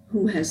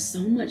who has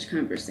so much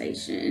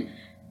conversation.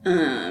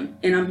 And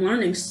I'm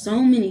learning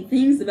so many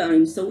things about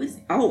him. So it's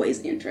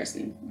always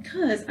interesting,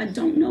 because I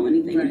don't know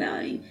anything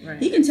about him.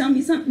 He can tell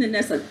me something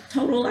that's a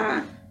total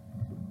lie,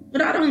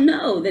 but I don't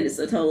know that it's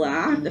a total lie.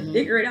 I have to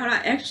figure it out. I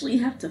actually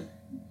have to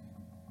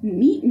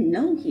meet and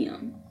know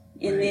him.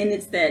 And then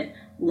it's that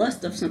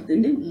lust of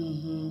something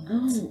new.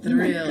 Oh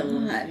my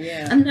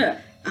God.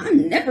 I've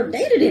never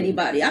dated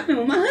anybody. I've been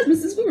with my husband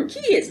since we were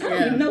kids. I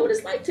don't even know what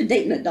it's like to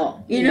date an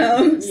adult, you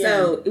know?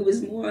 So it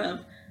was more of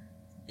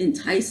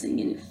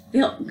enticing, and it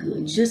felt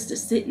good just to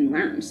sit and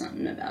learn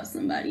something about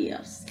somebody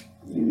else.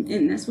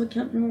 And that's what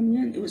kept drawing me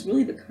in. It was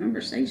really the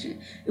conversation.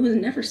 It was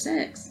never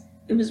sex.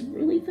 It was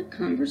really the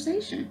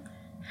conversation.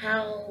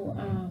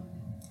 How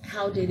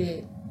did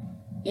it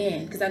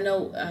end? Because I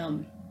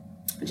know,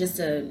 just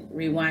to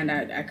rewind,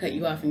 I cut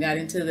you off and got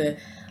into the,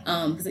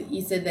 because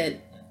you said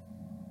that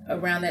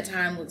around that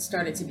time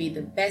started to be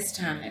the best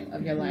time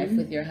of your life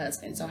with your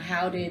husband. So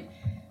how did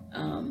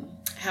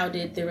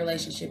the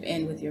relationship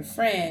end with your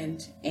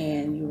friend,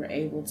 and you were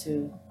able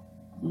to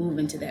move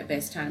into that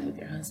best time with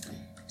your husband?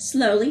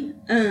 Slowly.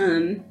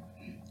 I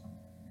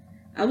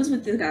was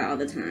with this guy all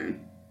the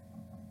time.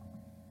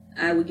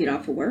 I would get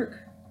off of work,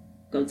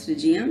 go to the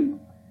gym,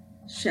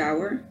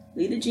 shower,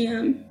 leave the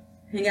gym,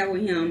 hang out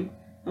with him.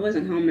 I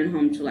wasn't home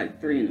till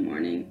like 3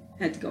 a.m.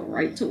 Had to go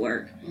right to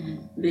work.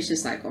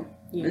 Vicious cycle.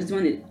 I was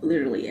doing it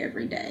literally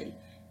every day.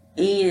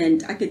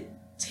 And I could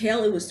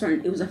tell it was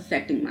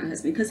affecting my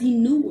husband, because he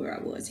knew where I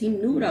was. He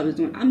knew what I was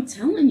doing. I'm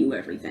telling you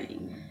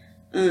everything.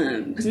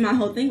 Because my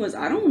whole thing was,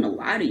 I don't want to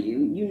lie to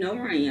you. You know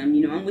where I am.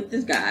 You know I'm with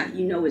this guy.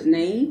 You know his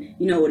name.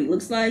 You know what he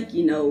looks like.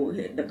 You know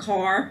the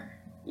car.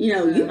 You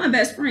know, you're my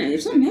best friend.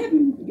 If something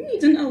happened, you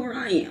need to know where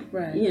I am.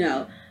 Right. You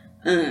know.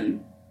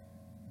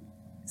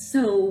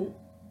 So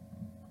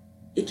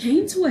it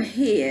came to a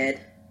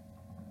head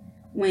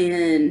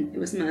when it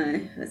was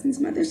my husband's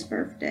mother's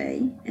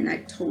birthday, and I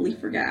totally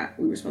forgot.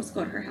 We were supposed to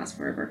go to her house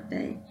for her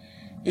birthday.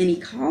 And he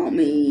called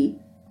me,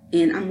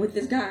 and I'm with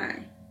this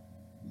guy.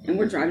 And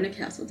we're driving to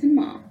Castleton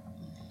Mall.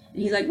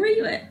 And he's like, where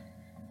you at?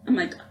 I'm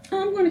like,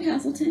 oh, I'm going to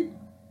Castleton.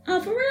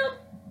 Oh, for real?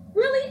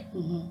 Really?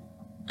 Mm-hmm.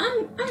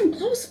 I'm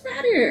close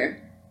right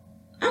here.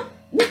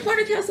 What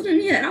part of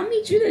Castleton yet? I'll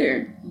meet you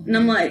there. Mm-hmm. And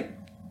I'm like,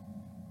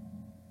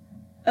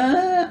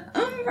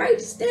 I'm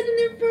right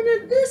standing in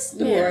front of this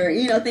store,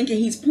 you know, thinking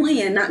he's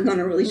playing, not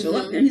gonna really show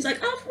up there. And he's like,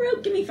 oh, for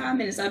real, give me 5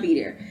 minutes, I'll be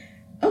there.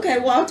 Okay,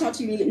 well, I'll talk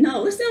to you.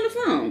 No, let's stay on the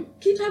phone.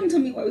 Keep talking to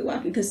me while we're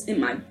walking, because in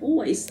my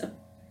voice,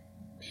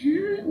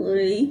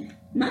 apparently,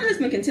 my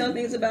husband can tell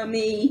things about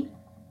me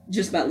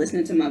just by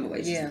listening to my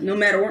voice. Yeah. No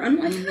matter where I'm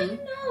like, how do you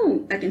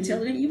know? I can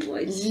tell it in your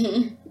voice.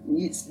 Mm-hmm.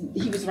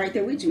 He was right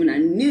there with you, and I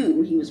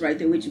knew he was right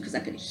there with you because I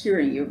could hear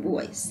in your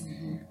voice.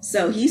 Mm-hmm.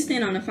 So he's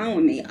standing on the phone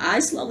with me. I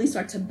slowly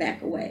start to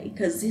back away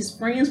because his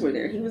friends were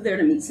there. He was there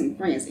to meet some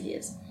friends of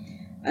his.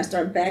 I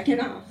start backing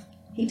off.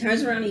 He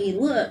turns around and he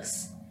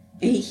looks,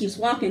 and he keeps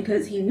walking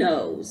because he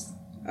knows,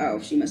 oh,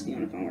 she must be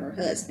on the phone with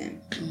her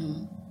husband.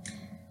 Mm-hmm.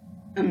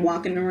 I'm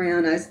walking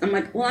around. I'm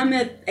like, well, I'm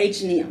at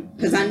H&M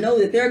because I know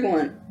that they're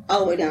going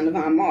all the way down to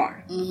Von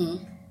Maur.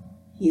 Mm-hmm.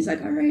 He's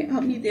like, all right,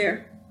 I'll be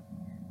there.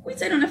 We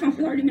stayed on the phone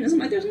for 30 minutes. I'm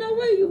like, there's no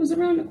way you was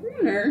around the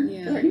corner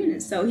 30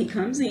 minutes. So he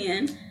comes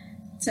in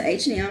to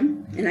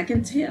H&M, and I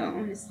can tell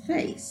on his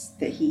face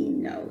that he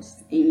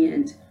knows.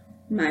 And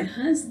my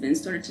husband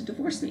started to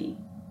divorce me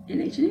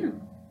in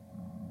H&M.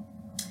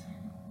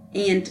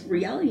 And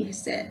reality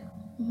has said,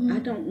 I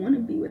don't want to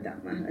be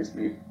without my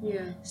husband.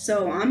 Yeah.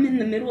 So I'm in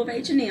the middle of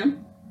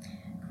H&M,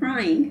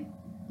 crying,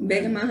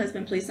 begging my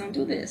husband, please don't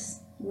do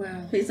this.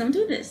 Wow. Please don't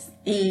do this.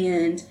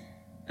 And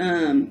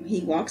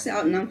he walks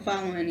out, and I'm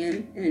following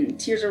him, and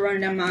tears are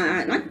running down my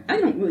eye. And I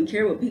don't really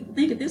care what people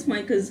think at this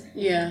point, because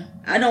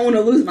I don't want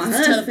to lose my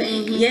husband.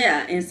 Mm-hmm.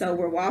 Yeah, and so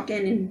we're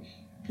walking, and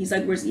he's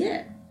like, where's he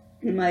at?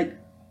 And I'm like,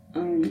 I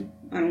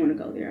don't want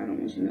to go there. I don't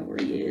want you to know where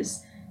he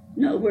is.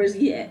 No, where's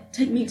he at?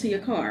 Take me to your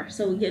car.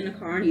 So we get in the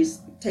car, and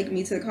he's taking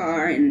me to the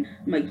car, and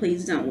I'm like,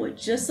 please don't. Well, it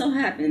just so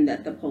happened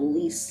that the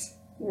police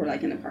were,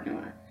 like, in the parking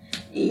lot.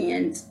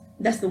 And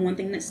that's the one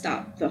thing that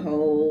stopped the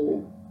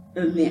whole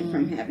event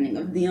from happening,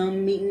 of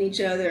them meeting each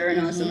other and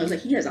all that stuff. I was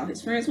like, he has all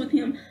his friends with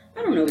him.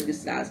 I don't know what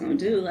this guy's gonna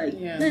do. Like,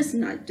 let's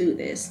not do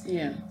this.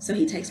 Yeah. So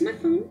he takes my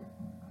phone,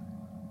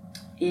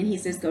 and he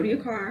says, go to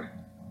your car,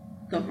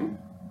 go home.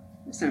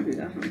 It's time for you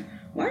to go home.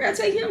 Why did I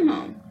take him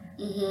home?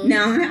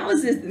 Now, how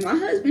is this? My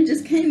husband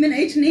just came in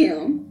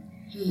H&M,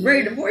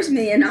 ready to divorce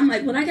me, and I'm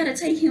like, well, I gotta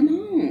take him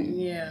home.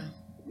 Yeah.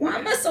 Why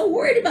am I so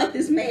worried about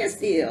this man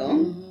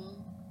still?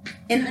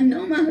 And I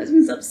know my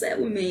husband's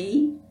upset with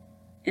me,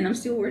 and I'm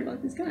still worried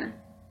about this guy.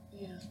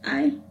 Yeah.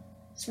 I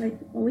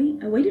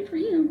waited for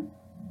him.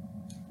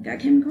 Guy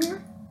came in the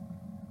car.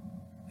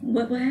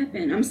 What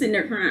happened? I'm sitting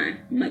there crying.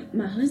 I'm like,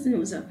 my husband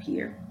was up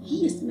here.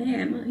 He is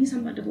mad. He's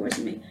talking about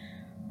divorcing me.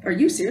 Are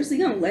you seriously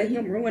going to let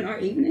him ruin our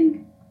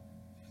evening?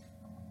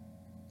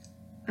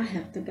 I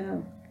have to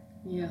go.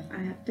 Yeah.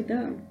 I have to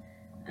go.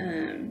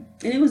 And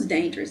it was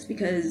dangerous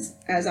because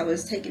as I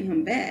was taking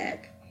him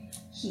back,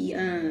 he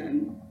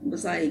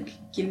was like,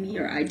 give me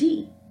your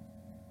ID.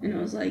 And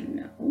I was like,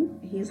 no.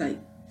 He's like,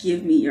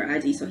 give me your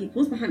ID. So he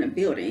pulls behind a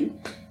building.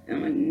 And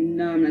I'm like,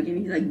 no, I'm not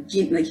giving you.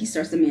 He's like, he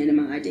starts demanding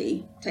my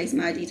ID. Takes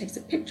my ID, takes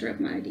a picture of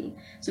my ID.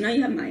 So now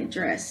you have my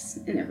address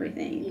and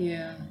everything.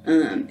 Yeah.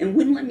 And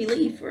wouldn't let me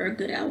leave for a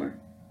good hour.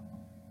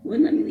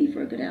 Wouldn't let me leave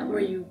for a good hour. Were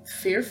you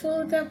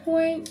fearful at that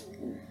point?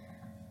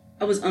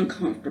 I was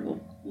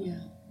uncomfortable. Yeah.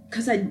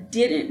 Because I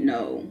didn't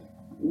know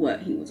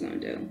what he was going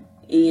to do.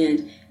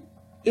 And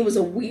it was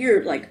a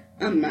weird, like,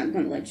 I'm not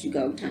going to let you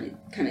go kind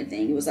of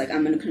thing. It was like, I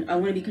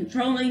want to be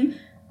controlling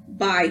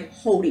by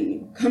holding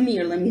you. Come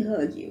here, let me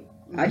hug you.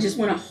 I just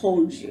want to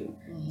hold you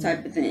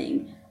type of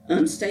thing.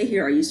 Stay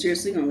here. Are you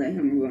seriously going to let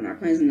him ruin our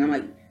plans? And I'm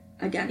like,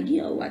 I got to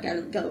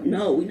go.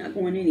 No, we're not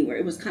going anywhere.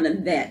 It was kind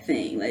of that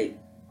thing. Like,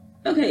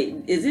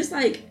 okay, is this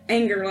like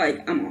anger,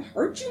 like I'm going to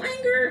hurt you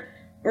anger?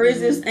 Or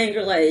is this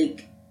anger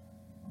like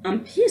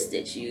I'm pissed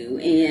at you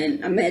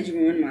and I'm mad you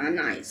ruined my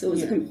night? So it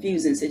was a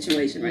confusing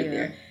situation right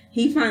there.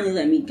 He finally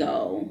let me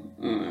go.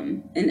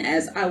 And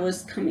as I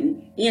was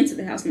coming into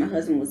the house, my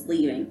husband was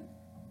leaving.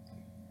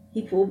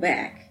 He pulled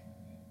back.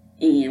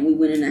 And we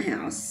went in the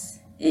house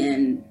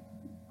and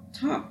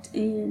talked,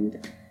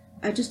 and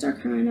I just started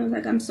crying. I was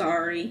like, I'm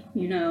sorry,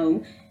 you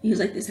know. He was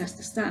like, this has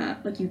to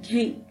stop. Like, you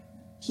can't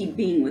keep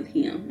being with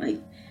him. Like,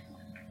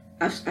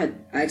 I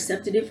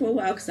accepted it for a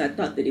while because I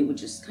thought that it would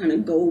just kind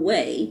of go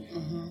away.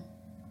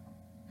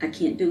 I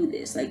can't do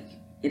this. Like,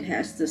 it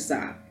has to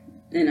stop.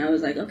 And I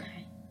was like,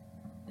 okay,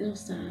 it'll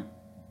stop.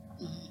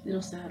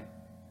 It'll stop.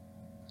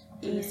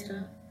 And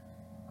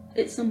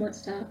it somewhat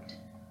stopped.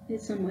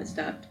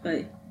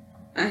 But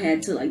I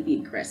had to, like, be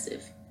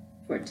aggressive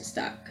for it to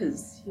stop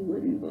because he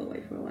wouldn't go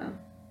away for a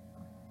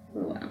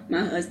while.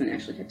 My husband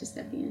actually had to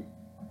step in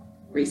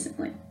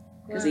recently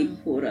because he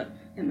pulled up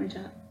at my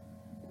job.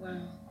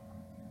 Wow.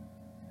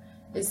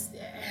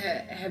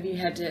 Have you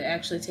had to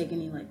actually take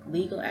any like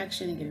legal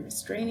action and get a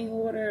restraining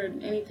order or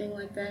anything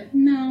like that?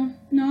 No,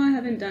 I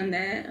haven't done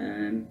that.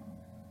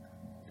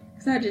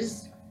 Cause I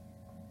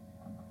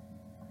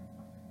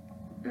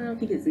don't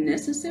think it's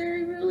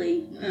necessary,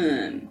 really.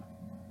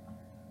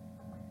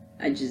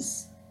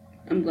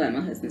 I'm glad my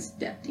husband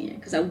stepped in,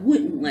 because I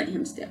wouldn't let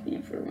him step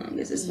in for the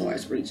longest as far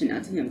as reaching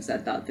out to him, because I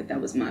thought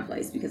that was my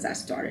place because I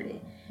started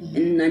it. Mm-hmm.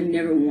 And I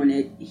never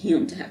wanted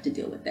him to have to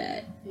deal with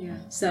that. Yeah.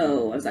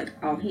 So I was like,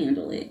 I'll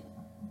handle it.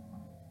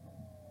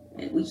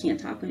 And we can't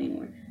talk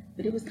anymore.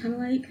 But it was kind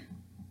of like,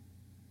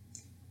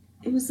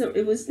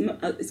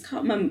 it's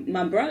called,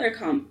 my brother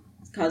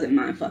calls it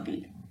mind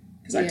fucking.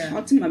 Because I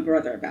talked to my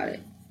brother about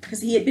it.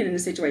 Because he had been in a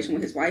situation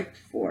with his wife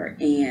before,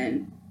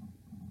 and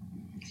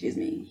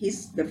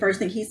the first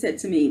thing he said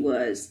to me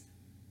was,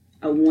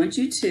 I want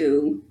you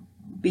to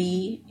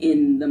be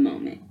in the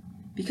moment.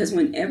 Because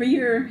whenever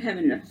you're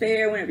having an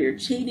affair, whenever you're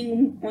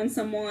cheating on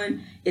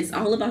someone, it's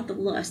all about the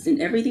lust, and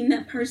everything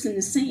that person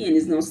is saying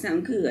is going to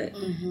sound good.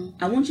 Mm-hmm.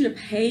 I want you to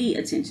pay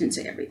attention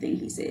to everything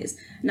he says.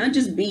 Not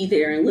just be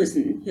there and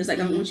listen. He was like,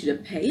 I want you to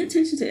pay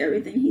attention to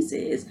everything he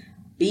says.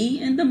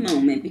 Be in the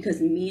moment, because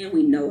men,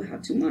 we know how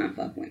to mind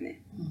fuck women.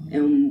 Mm-hmm.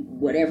 And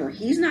whatever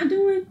he's not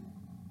doing,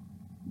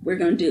 we're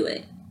going to do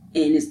it.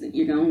 And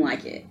you're going to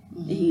like it.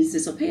 Mm-hmm. And he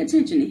says, so pay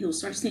attention, and he'll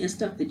start saying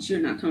stuff that you're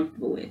not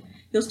comfortable with.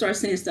 He'll start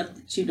saying stuff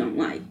that you don't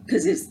like,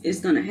 because it's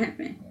going to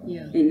happen.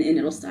 Yeah. And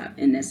it'll stop.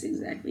 And that's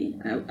exactly,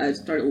 I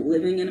started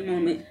living in a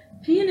moment,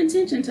 paying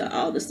attention to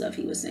all the stuff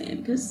he was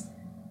saying, because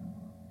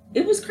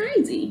it was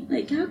crazy.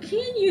 Like, how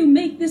can you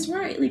make this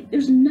right? Like,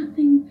 there's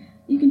nothing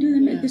you can do to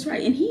make this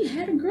right. And he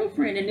had a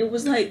girlfriend, and it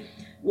was like,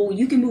 well,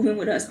 you can move in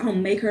with us. I'll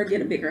make her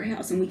get a bigger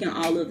house, and we can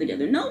all live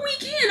together. No, we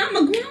can't. I'm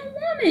a grown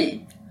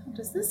woman. How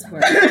does this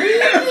work?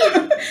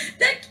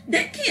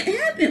 that can't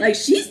happen. Like,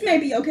 she's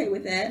maybe okay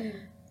with that. Yeah.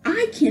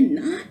 I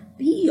cannot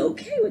be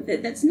okay with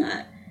it. That's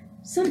not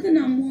something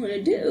I'm willing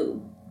to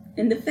do.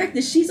 And the fact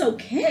that she's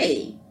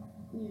okay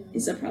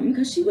is a problem,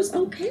 because she was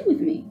okay with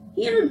me.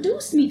 He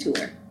introduced me to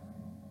her.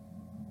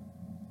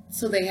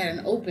 So they had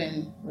an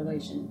open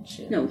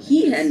relationship? No,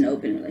 he had an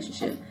open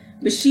relationship.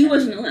 But she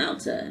wasn't allowed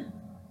to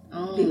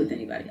be with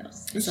anybody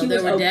else. And so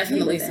there were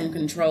definitely some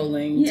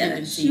controlling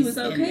tendencies. She was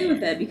okay with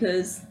that,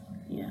 because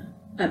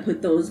I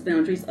put those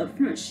boundaries up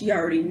front. She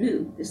already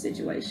knew the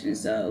situation,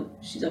 so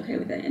she's okay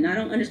with that. And I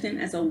don't understand,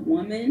 as a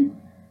woman,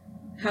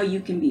 how you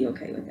can be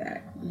okay with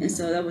that. Mm-hmm. And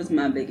so that was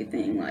my big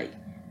thing. Like,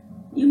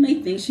 you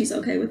may think she's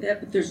okay with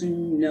that, but there's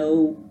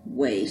no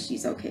way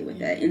she's okay with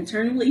that.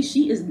 Internally,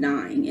 she is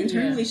dying.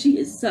 Internally, she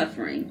is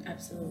suffering.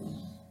 Absolutely.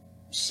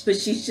 But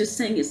she's just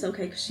saying it's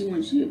okay because she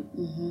wants you.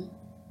 Mm-hmm.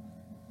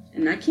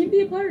 And I can't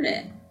be a part of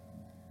that.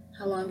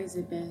 How long has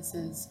it been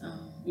since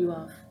you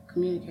all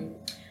communicated?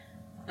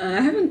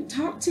 I haven't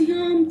talked to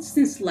him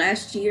since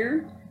last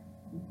year,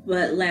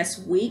 but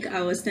last week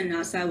I was standing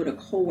outside with a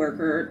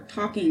coworker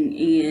talking,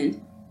 and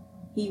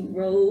he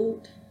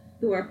rode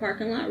through our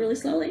parking lot really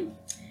slowly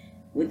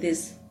with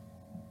his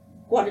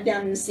water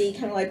down in the sea,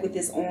 kind of like with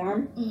his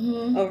arm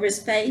over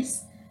his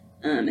face,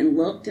 and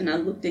looked, and I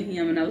looked at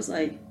him, and I was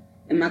like,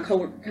 and my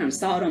coworker kind of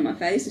saw it on my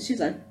face, and she's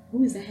like,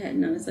 who is that?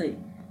 And I was like,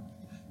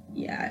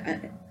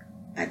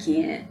 I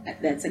can't.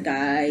 That's a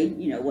guy.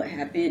 You know what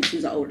happened? She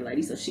was an older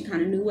lady, so she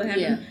kind of knew what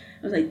happened. Yeah.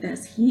 I was like,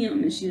 that's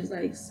him. And she was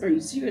like, are you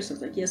serious? I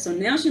was like, yeah. So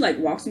now she like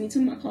walks me to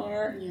my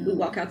car. Yeah. We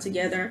walk out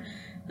together.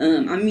 I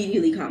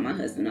immediately called my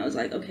husband. I was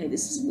like, okay,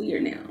 this is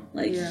weird now.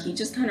 Like, he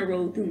just kind of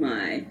rode through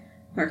my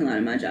parking lot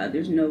of my job.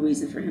 There's no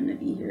reason for him to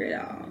be here at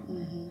all.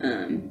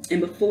 Mm-hmm.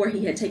 And before,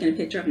 he had taken a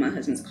picture of my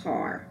husband's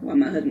car while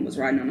my husband was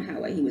riding on the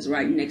highway. He was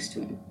right next to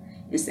him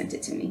and sent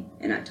it to me.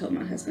 And I told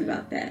my husband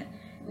about that.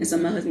 And so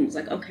my husband was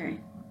like, okay,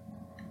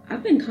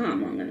 I've been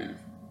calm long enough.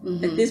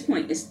 Mm-hmm. At this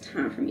point, it's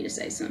time for me to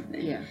say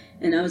something. Yeah.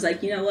 And I was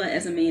like, you know what?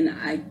 As a man,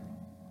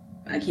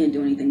 I can't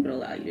do anything but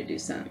allow you to do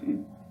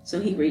something. So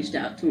he reached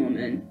out to him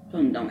and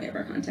told him, don't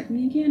ever contact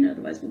me again,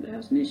 otherwise we would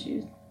have some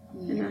issues.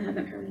 Yeah. And I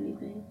haven't heard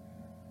anything.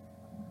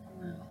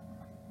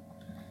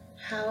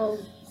 Wow.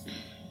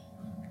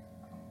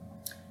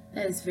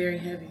 That is very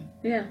heavy.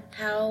 Yeah.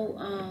 How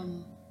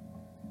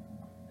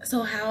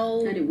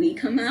did we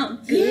come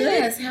out good?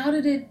 Yes, how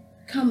did it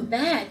come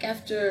back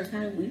after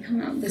how did we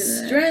come out the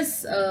good?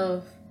 Stress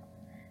of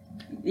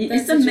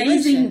it's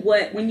amazing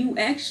when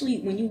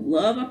you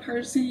love a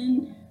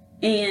person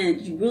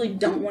and you really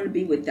don't want to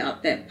be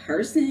without that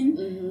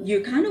person,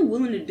 you're kind of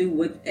willing to do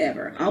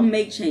whatever. I'll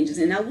make changes.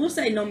 And I will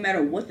say, no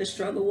matter what the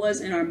struggle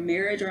was in our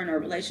marriage or in our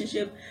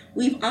relationship,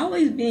 we've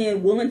always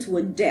been willing to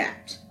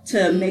adapt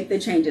to make the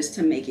changes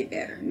to make it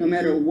better, no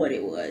matter what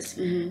it was.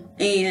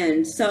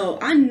 And so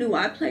I knew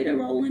I played a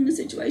role in the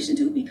situation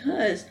too,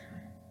 because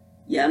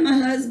my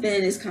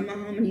husband is coming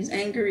home and he's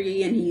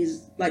angry and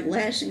he's like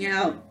lashing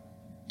out,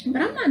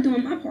 but I'm not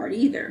doing my part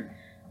either.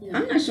 Yeah.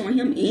 I'm not showing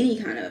him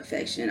any kind of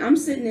affection. I'm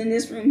sitting in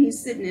this room,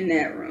 he's sitting in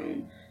that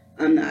room.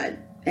 I'm not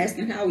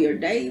asking how your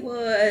day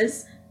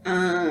was.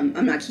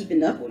 I'm not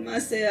keeping up with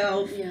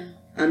myself. Yeah.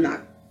 I'm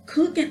not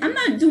cooking. I'm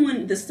not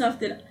doing the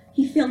stuff that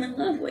he fell in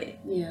love with.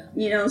 Yeah.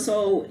 You know,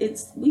 so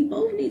we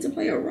both need to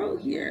play a role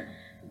here.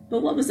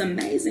 But what was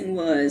amazing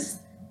was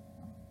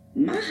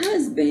my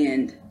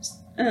husband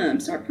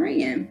started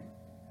praying,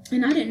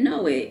 and I didn't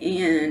know it.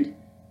 And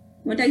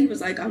one day he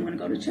was like, I want to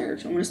go to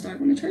church. I want to start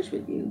going to church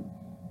with you.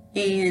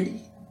 And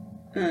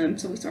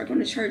so we started going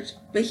to church.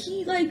 But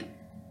he, like,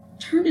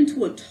 turned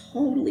into a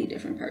totally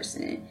different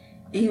person.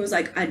 And he was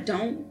like, I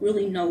don't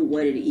really know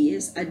what it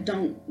is. I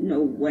don't know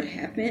what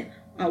happened.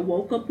 I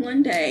woke up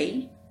one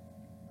day,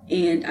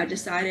 and I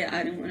decided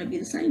I didn't want to be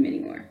the same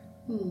anymore.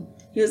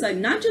 He was like,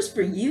 not just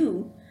for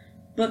you,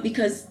 but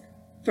because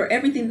for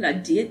everything that I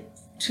did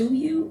to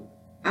you,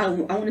 I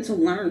wanted to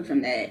learn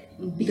from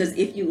that. Because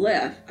if you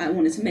left, I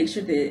wanted to make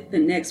sure that the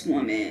next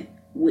woman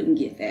wouldn't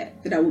get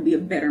that I would be a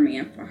better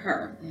man for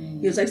her.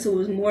 He was like, so it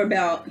was more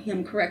about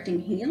him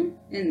correcting him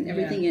and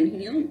everything in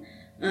him.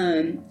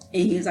 And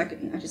he was like,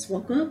 I just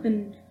woke up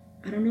and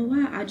I don't know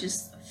why, I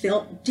just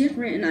felt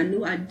different, and I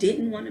knew I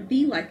didn't want to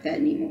be like that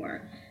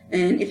anymore.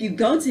 And if you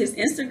go to his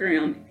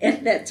Instagram,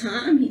 at that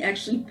time, he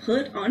actually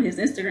put on his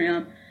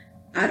Instagram,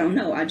 I don't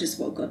know, I just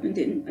woke up and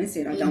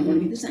said, I don't want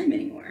to be the same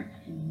anymore.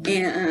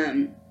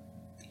 And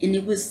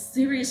it was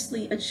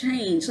seriously a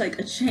change, like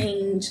a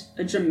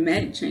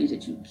dramatic change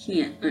that you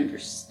can't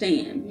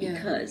understand,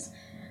 because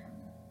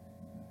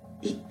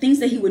things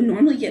that he would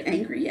normally get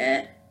angry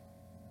at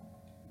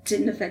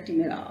didn't affect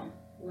him at all.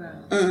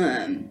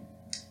 Wow.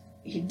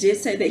 He did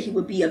say that he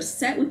would be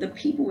upset with the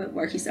people at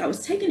work. He said, I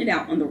was taking it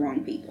out on the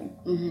wrong people.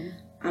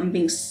 I'm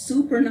being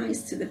super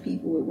nice to the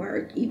people at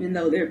work, even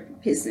though they're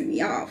pissing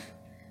me off.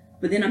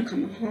 But then I'm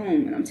coming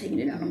home and I'm taking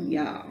it out on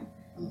y'all.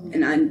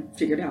 And I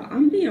figured out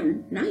I'm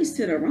being nice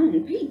to the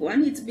wrong people. I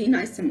need to be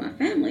nice to my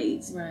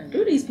family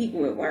through these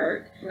people at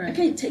work. I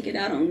can't take it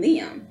out on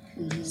them.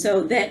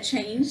 So that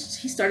changed.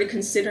 He started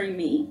considering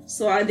me.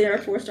 So I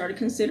therefore started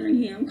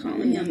considering him,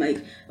 calling him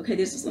like, okay,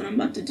 this is what I'm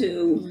about to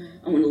do.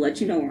 I want to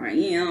let you know where I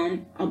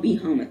am. I'll be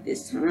home at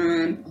this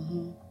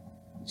time.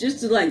 Just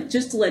to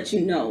let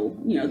you know,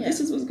 this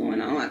is what's going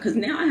on. Because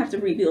now I have to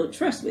rebuild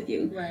trust with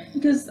you.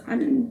 Because I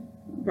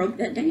broke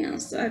that down.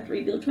 So I have to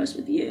rebuild trust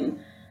with you.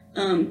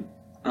 I'm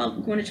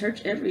going to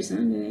church every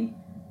Sunday.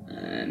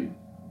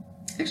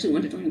 Actually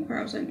wanted to join the choir.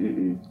 I was like,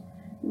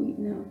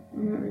 no,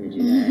 I'm not ready to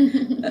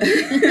do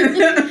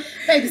that.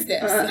 Baby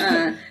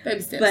steps.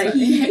 Baby steps. But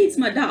he hates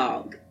my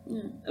dog.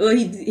 Well,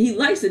 he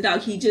likes the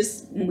dog.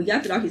 When we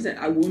got the dog, he said,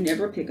 I will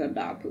never pick up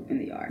dog poop in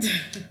the yard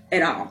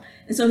at all.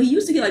 And so he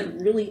used to get like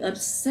really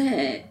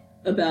upset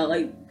about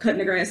like cutting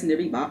the grass and there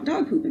be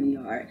dog poop in the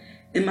yard.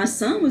 And my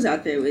son was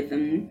out there with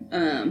him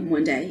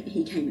one day.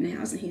 He came in the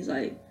house and he's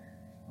like,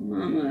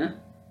 Mama,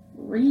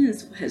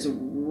 Renz has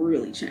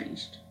really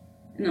changed.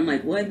 And I'm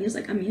like, what? He was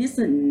like, I mean, it's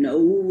a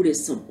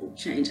noticeable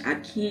change. I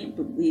can't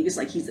believe it's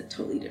like he's a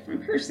totally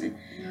different person.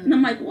 And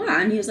I'm like,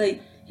 why? And he was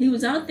like, he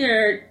was out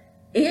there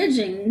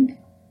edging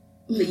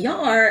the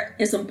yard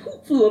and some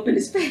poop flew up in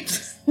his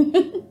face.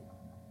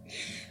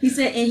 He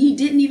said, and he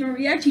didn't even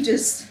react. He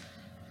just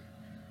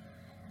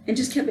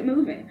kept it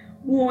moving.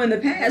 Well, in the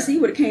past, he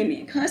would have came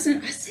in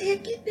cussing. I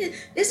said, get this.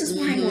 This is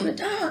why I want a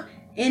dog.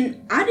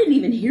 And I didn't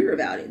even hear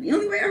about it. The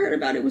only way I heard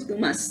about it was through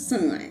my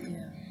son.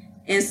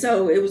 And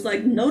so it was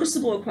like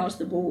noticeable across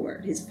the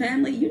board. His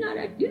family, you're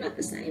not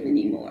the same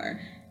anymore.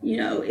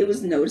 It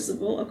was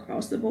noticeable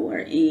across the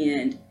board.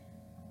 And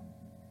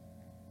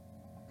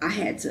I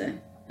had to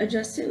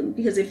adjust too.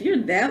 Because if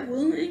you're that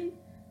willing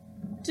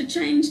to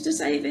change to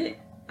save it,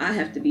 I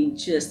have to be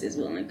just as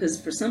willing. Because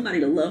for somebody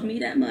to love me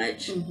that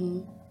much,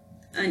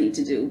 I need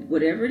to do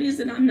whatever it is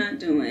that I'm not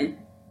doing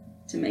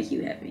to make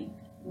you happy.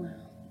 Wow.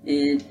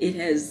 And it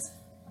has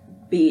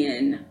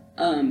been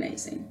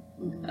amazing.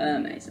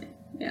 Amazing.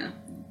 Yeah.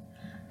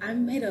 I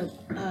made a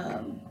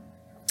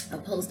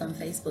post on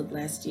Facebook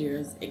last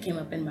year. It came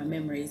up in my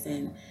memories,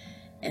 and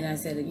I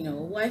said, a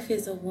wife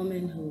is a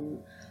woman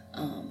who,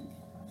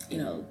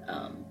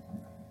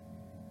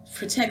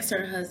 protects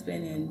her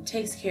husband and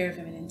takes care of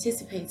him and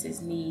anticipates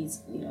his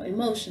needs,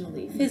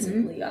 emotionally,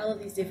 physically, all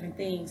of these different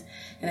things.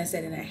 And I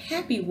said, and a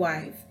happy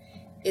wife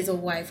is a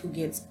wife who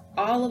gets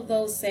all of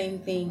those same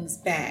things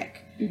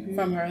back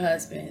from her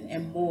husband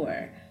and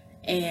more.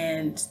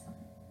 And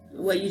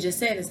what you just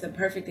said is the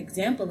perfect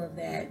example of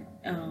that.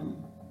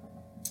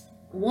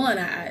 One,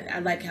 I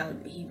like how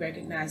he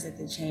recognized that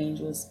the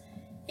change was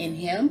in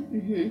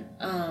him,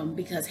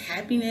 because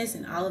happiness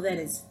and all of that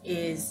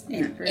is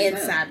an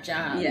inside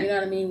job. You know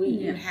what I mean?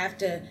 You have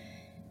to,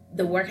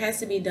 the work has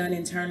to be done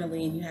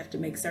internally, and you have to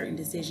make certain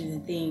decisions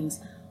and things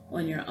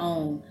on your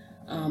own.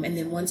 And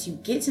then once you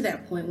get to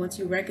that point, once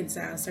you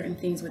reconcile certain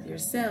things with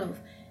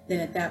yourself, then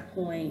at that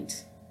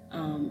point,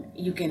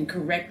 you can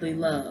correctly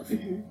love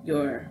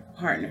your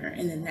partner,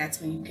 and then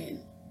that's when you can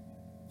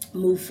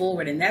move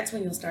forward, and that's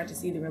when you'll start to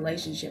see the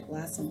relationship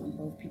blossom, when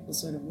both people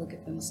sort of look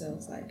at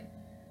themselves like,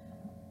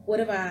 what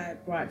have I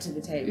brought to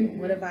the table?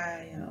 What have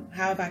I,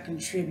 how have I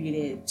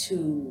contributed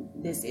to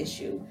this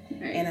issue?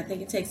 And I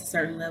think it takes a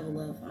certain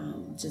level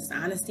of just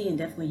honesty and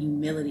definitely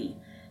humility,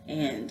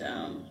 and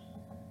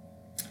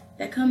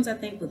that comes, I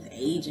think, with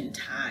age and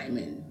time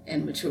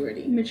and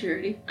maturity.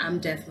 Maturity. I'm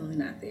definitely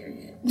not there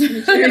yet.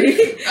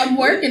 Maturity. I'm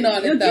working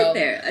on it, You'll though. Get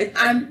there.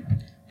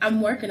 I'm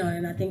working on it,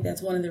 and I think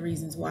that's one of the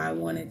reasons why I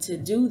wanted to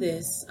do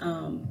this,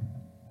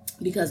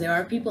 because there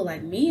are people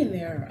like me, and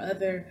there are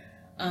other,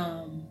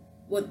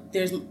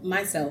 there's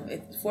myself,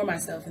 for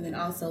myself, and then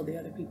also the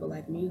other people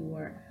like me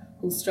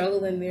who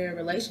struggle in their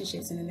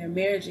relationships and in their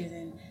marriages,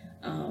 and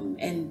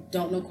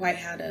don't know quite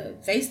how to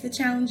face the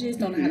challenges,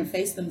 don't know how to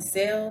face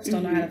themselves,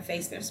 don't know how to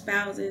face their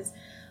spouses.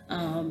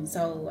 I've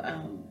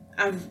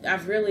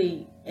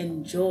really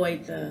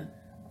enjoyed the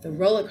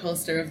roller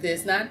coaster of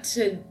this, not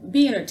to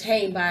be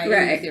entertained by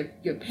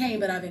your pain,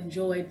 but I've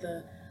enjoyed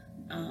the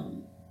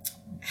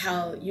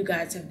how you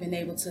guys have been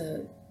able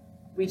to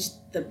reach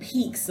the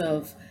peaks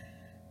of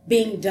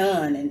being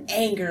done and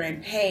anger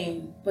and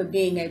pain, but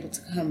being able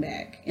to come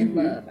back in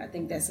love. I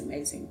think that's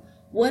amazing.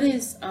 What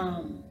is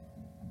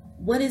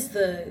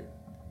the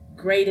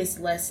greatest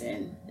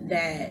lesson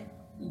that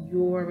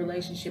your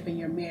relationship and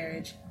your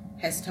marriage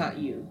has taught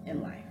you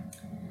in life?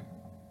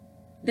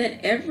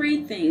 That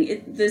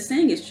everything, the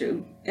saying is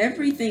true,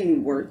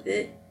 everything worth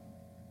it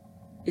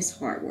is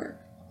hard work.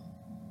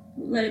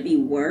 Let it be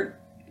work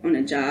on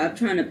a job,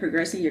 trying to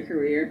progress in your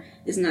career.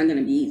 It's not going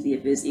to be easy.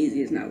 If it's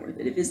easy, it's not worth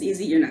it. If it's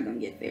easy, you're not going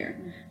to get there.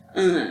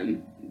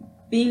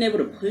 Being able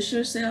to push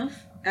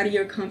yourself out of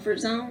your comfort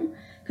zone,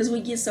 because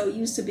we get so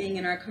used to being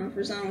in our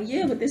comfort zone.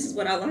 Yeah, but this is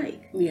what I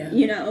like. Yeah.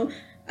 You know,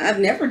 I've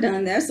never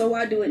done that, so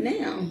why do it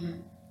now?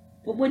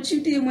 But what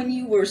you did when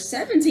you were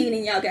 17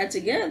 and y'all got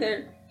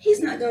together,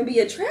 he's not going to be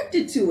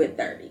attracted to at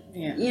 30.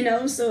 Yeah. You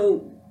know,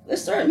 so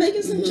let's start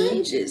making some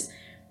changes.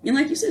 And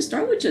like you said,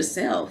 start with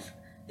yourself.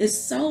 It's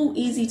so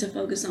easy to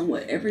focus on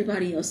what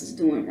everybody else is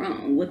doing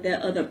wrong, what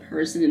that other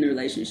person in the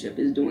relationship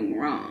is doing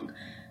wrong.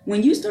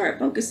 When you start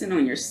focusing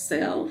on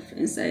yourself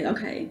and say,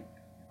 okay,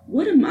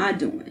 what am I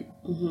doing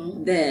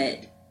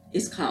that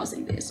is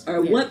causing this?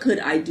 Or what could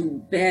I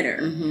do better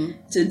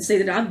to say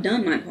that I've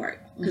done my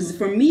part? Because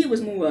for me, it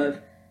was more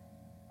of,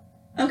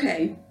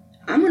 okay,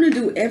 I'm going to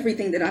do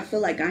everything that I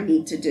feel like I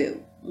need to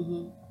do.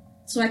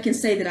 So I can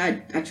say that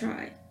I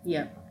tried.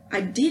 Yeah. I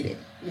did it.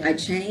 Yeah. I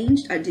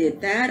changed. I did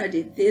that. I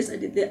did this. I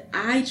did that.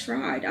 I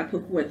tried. I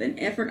put forth an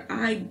effort.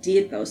 I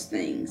did those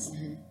things.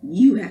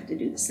 You have to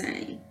do the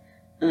same.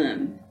 A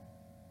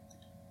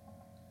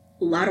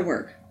lot of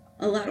work.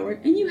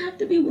 And you have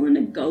to be willing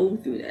to go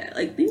through that.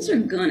 Like, things are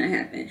going to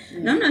happen.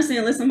 And I'm not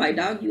saying let somebody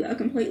dog you out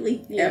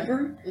completely,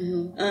 ever.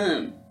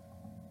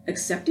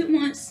 Accept it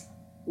once.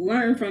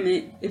 Learn from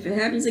it. If it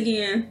happens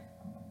again,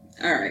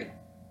 all right,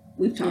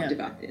 we've talked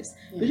about this.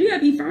 But you got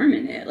to be firm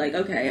in that. Like,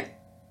 okay,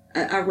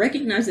 I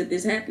recognize that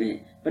this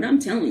happened, but I'm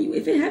telling you,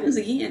 if it happens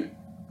again,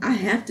 I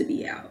have to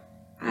be out.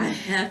 I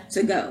have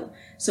to go.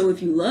 So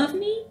if you love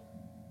me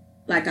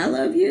like I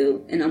love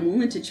you and I'm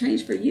willing to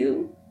change for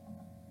you,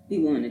 be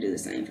willing to do the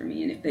same for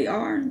me. And if they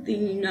are,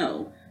 then you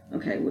know,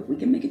 okay, well, if we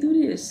can make it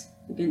through this,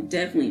 we can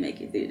definitely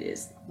make it through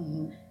this.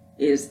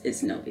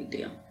 It's no big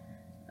deal.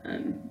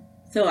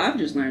 So I've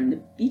just learned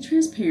to be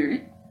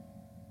transparent,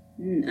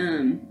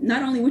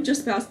 not only with your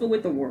spouse, but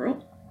with the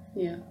world.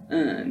 Yeah.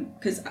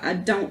 Because I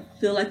don't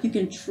feel like you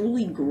can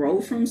truly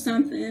grow from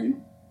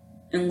something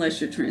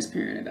unless you're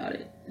transparent about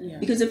it. Yeah.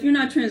 Because if you're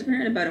not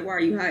transparent about it, why are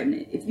you hiding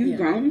it? If you've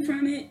grown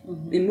from it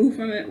and moved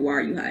from it, why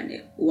are you hiding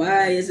it?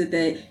 Why is it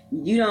that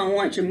you don't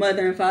want your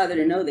mother and father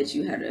to know that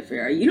you had an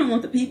affair? Or you don't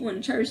want the people in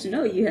the church to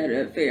know you had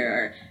an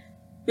affair?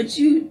 But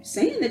you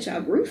saying that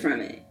y'all grew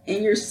from it.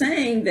 And you're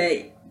saying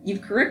that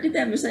you've corrected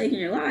that mistake in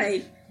your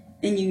life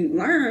and you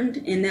learned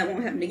and that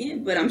won't happen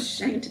again. But I'm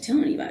ashamed to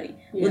tell anybody.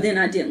 Yeah. Well, then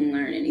I didn't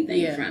learn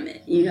anything from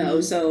it. You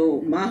know,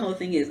 so my whole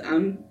thing is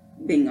I'm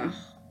being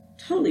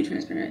totally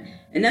transparent.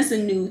 And that's a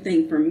new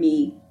thing for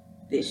me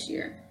this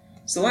year.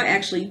 So I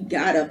actually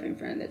got up in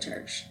front of the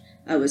church.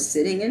 I was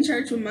sitting in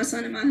church with my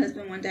son and my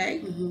husband one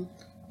day,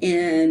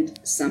 and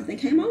something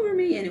came over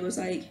me, and it was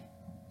like,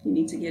 you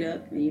need to get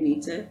up and you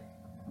need to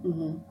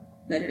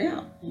let it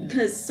out. Yeah.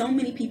 Because so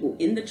many people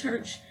in the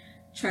church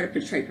try to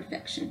portray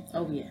perfection.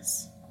 Oh,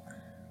 yes.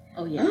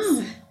 Oh, yes.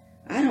 Oh,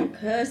 I don't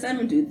cuss. I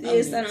don't do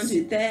this. I don't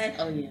do that.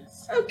 Oh,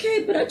 yes.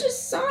 Okay, but I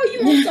just saw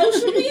you on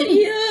social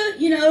media,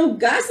 you know,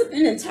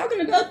 gossiping and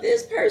talking about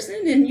this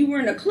person, and you were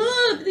in a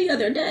club the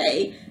other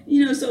day,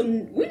 you know, so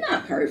we're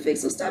not perfect,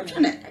 so stop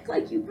trying to act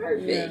like you're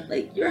perfect. Yeah.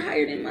 Like, you're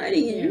higher than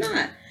mighty, and you're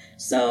not.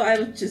 So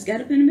I just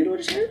got up in the middle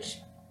of the church,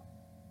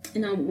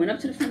 and I went up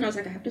to the front, and I was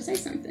like, I have to say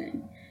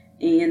something.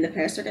 And the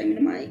pastor gave me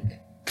the mic,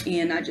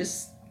 and I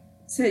just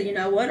said, you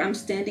know what, I'm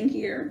standing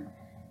here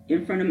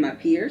in front of my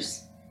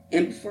peers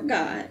and before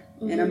God,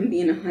 and I'm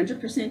being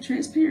 100%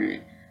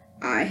 transparent.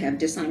 I have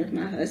dishonored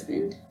my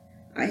husband.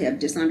 I have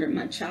dishonored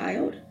my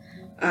child.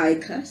 I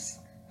cuss.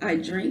 I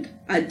drink.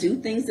 I do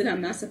things that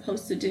I'm not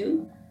supposed to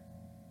do.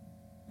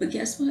 But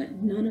guess what?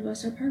 None of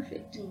us are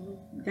perfect.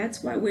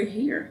 That's why we're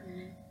here.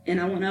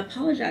 And I want to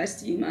apologize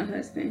to you, my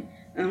husband.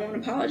 I want to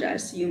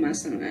apologize to you, my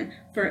son,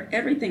 for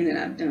everything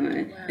that I've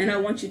done. Wow. And I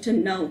want you to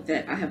know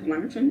that I have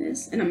learned from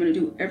this, and I'm going to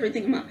do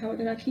everything in my power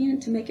that I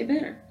can to make it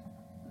better.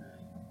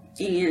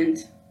 And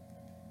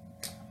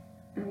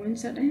I went and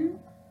sat down,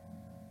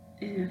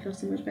 and I felt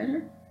so much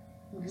better.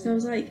 So I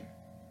was like,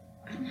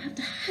 I don't have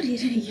to hide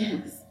it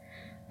anymore. Yes.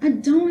 I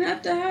don't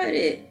have to hide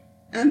it.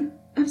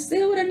 I've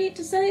said what I need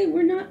to say.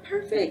 We're not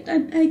perfect. I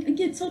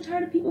get so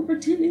tired of people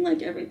pretending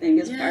like everything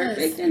is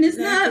perfect, and it's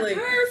not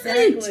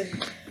perfect.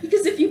 Exactly.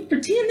 Because if you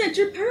pretend that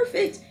you're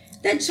perfect,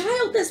 that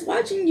child that's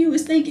watching you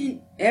is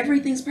thinking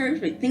everything's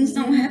perfect. Things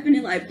don't happen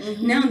in life.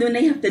 Now and then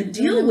they have to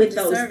deal with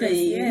those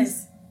things.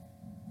 Yes.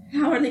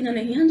 How are they going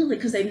to handle it?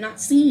 Because they've not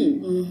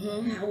seen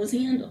how it was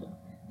handled.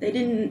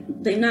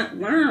 They've not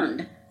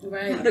learned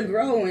how to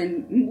grow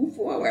and move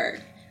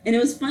forward. And it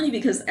was funny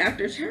because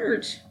after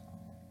church,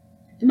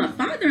 my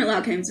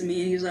father-in-law came to me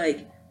and he was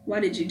like, why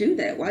did you do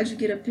that? Why did you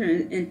get up there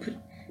and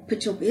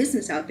put your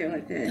business out there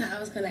like that? I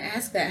was going to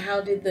ask that. How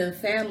did the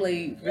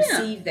family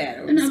receive that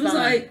or and respond? I was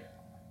like,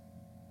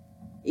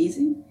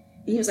 easy. And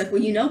he was like,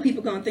 well,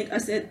 people going to think. I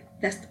said,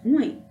 that's the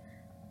point.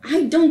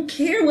 I don't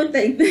care what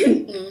they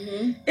think.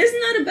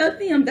 It's not about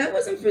them. That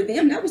wasn't for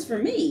them. That was for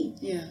me.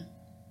 Yeah.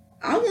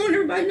 I want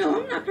everybody to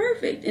know I'm not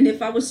perfect. And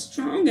if I was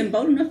strong and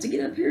bold enough to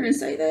get up here and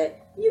say that,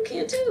 you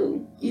can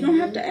too. You don't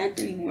have to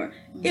act anymore.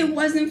 It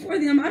wasn't for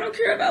them. I don't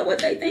care about what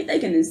they think. They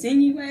can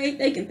insinuate.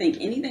 They can think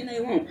anything they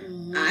want.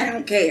 I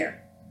don't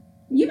care.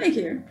 You may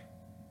care.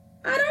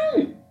 I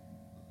don't.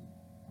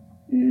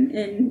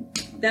 And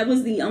that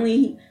was the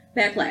only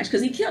backlash.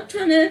 Because he kept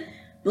trying to,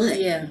 but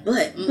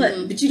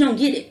you don't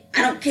get it.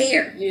 I don't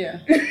care. Yeah.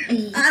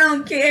 I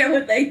don't care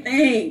what they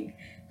think.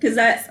 Because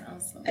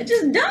I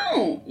just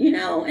don't,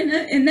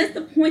 and that's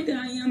the point that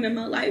I am in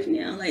my life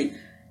now. Like,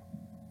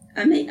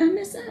 I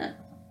mess up.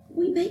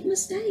 We make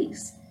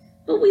mistakes,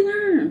 but we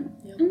learn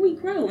and we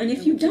grow. And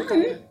if you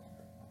don't,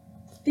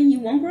 then you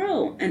won't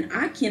grow. And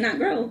I cannot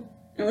grow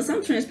unless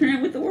I'm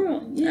transparent with the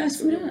world. Yeah, I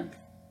screwed up.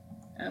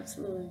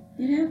 Absolutely.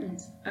 It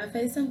happens. I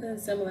faced something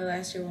similar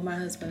last year when my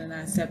husband and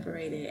I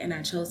separated, and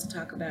I chose to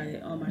talk about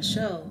it on my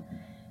show.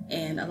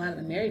 And a lot of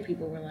the married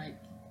people were like,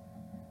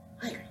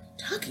 why are you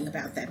talking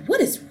about that? What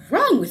is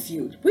wrong with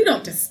you? We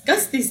don't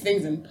discuss these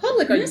things in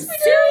public. Are you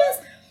serious?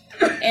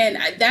 And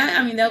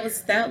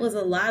that was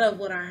a lot of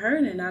what I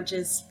heard, and I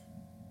just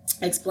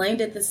explained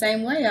it the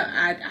same way.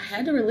 I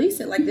had to release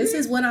it. Like, this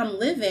is what I'm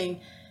living,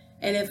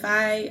 and if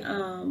I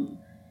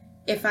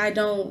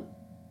don't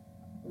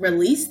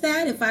release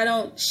that, if I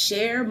don't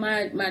share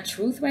my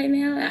truth right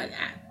now,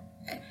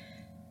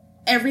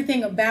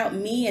 everything about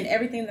me and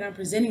everything that I'm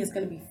presenting is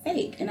going to be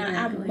fake, and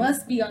I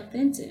must be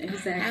authentic.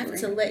 Exactly. I have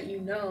to let you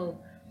know.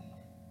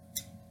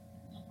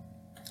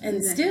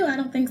 And still, I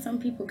don't think some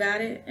people got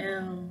it.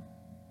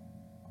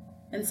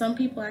 And some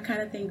people I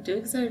kind of think do,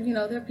 because there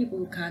are people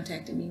who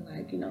contacted me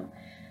like,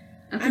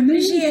 I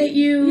appreciate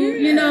you,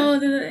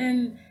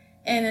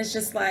 and it's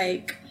just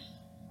like,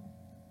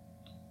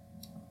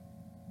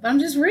 I'm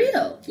just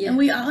real. Yeah. And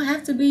we all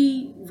have to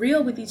be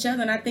real with each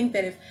other. And I think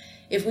that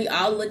if we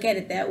all look at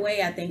it that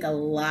way, I think a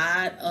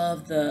lot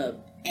of the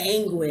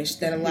anguish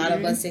that a lot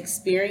of us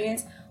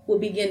experience will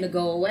begin to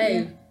go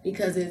away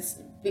because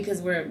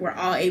we're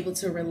all able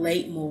to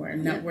relate more,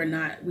 and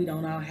we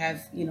don't all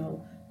have,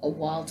 a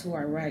wall to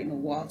our right and a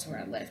wall to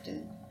our left,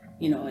 and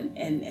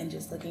and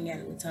just looking at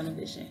it with tunnel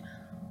vision.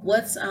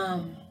 What's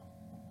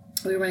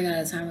we're running out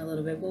of time a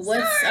little bit, but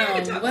no,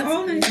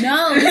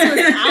 this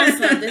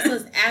was awesome. This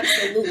was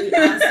absolutely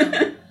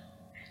awesome.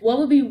 What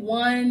would be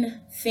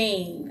one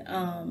thing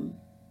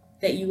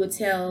that you would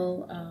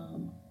tell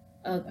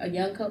a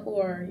young couple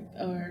or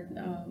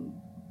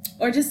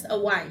just a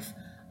wife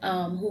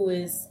who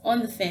is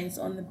on the fence,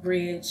 on the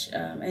bridge,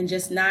 and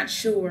just not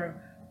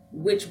sure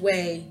which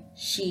way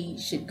she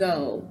should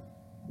go?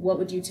 What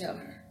would you tell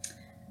her?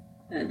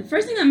 The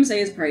first thing I'm going to say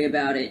is pray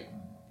about it.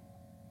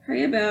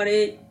 Pray about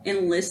it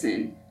and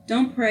listen.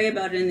 Don't pray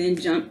about it and then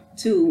jump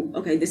to,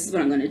 okay, this is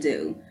what I'm going to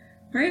do.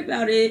 Pray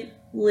about it,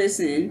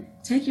 listen,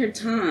 take your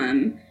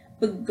time,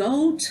 but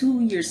go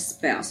to your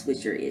spouse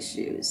with your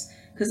issues.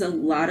 Because a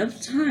lot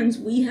of times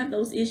we have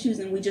those issues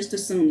and we just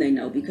assume they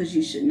know because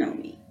you should know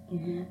me.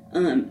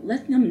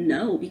 Let them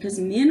know, because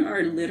men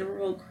are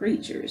literal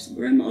creatures.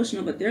 We're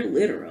emotional, but they're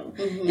literal.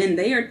 And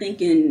they are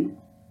thinking,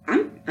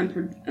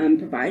 I'm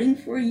providing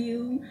for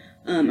you.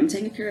 I'm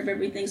taking care of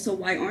everything. So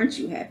why aren't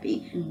you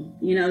happy?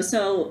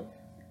 So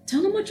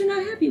tell them what you're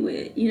not happy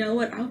with. You know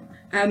what?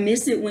 I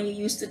miss it when you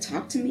used to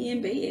talk to me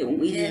in bed when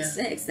we had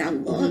sex. I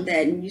love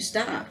that, and you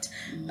stopped.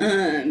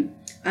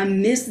 I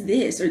miss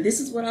this, or this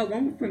is what I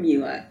want from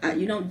you.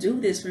 You don't do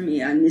this for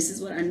me, and this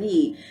is what I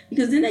need.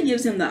 Because then that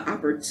gives him the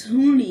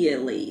opportunity,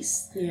 at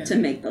least, to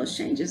make those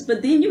changes.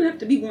 But then you have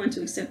to be willing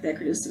to accept that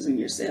criticism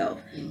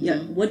yourself.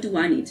 What do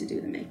I need to do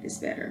to make this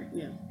better?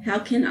 How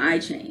can I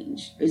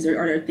change? Are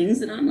there things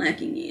that I'm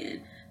lacking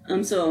in?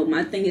 So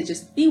my thing is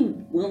just be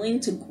willing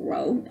to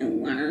grow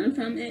and learn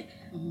from it.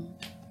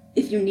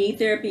 If you need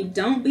therapy,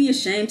 don't be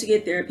ashamed to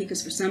get therapy,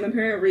 because for some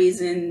apparent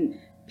reason,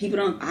 I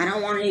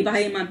don't want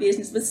anybody in my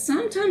business, but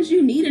sometimes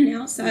you need an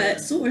outside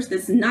source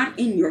that's not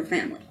in your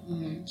family.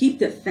 Keep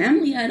the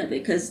family out of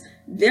it, because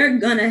they're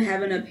gonna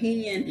have an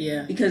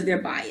opinion because they're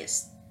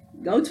biased.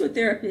 Go to a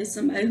therapist,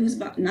 somebody who's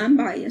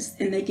non-biased,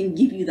 and they can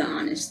give you the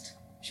honest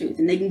truth,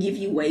 and they can give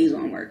you ways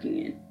on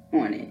working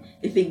on it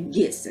if it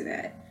gets to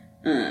that.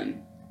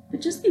 But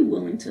just be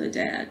willing to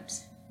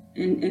adapt.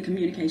 And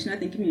communication. I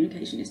think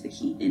communication is the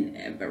key in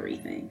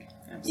everything.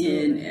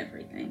 Absolutely. In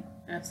everything.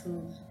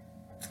 Absolutely.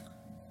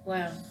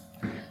 Wow.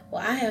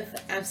 Well, I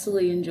have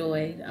absolutely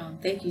enjoyed.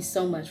 Thank you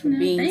so much for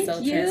being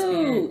so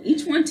transparent.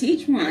 Each one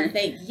teach one.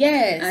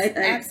 Yes,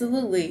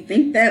 absolutely. I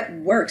think that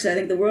works. I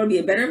think the world would be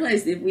a better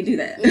place if we do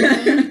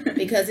that.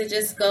 Because it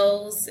just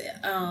goes.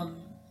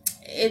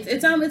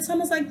 It's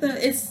almost like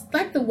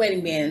the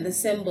wedding band, the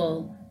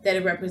symbol that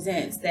it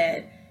represents.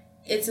 That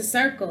it's a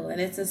circle and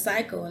it's a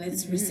cycle and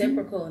it's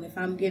reciprocal. And if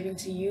I'm giving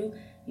to you,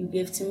 you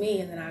give to me,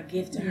 and then I'll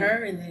give to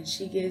her, and then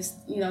she gives,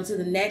 to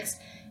the next.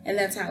 And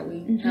that's how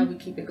we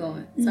keep it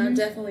going. So I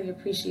definitely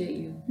appreciate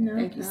you.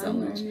 Thank you so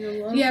much. Do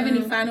you have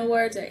any final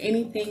words or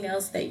anything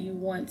else that you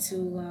want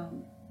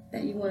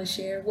to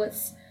share?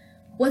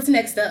 What's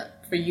next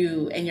up for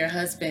you and your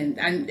husband?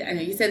 I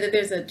know you said that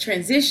there's a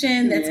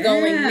transition that's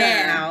going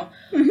now.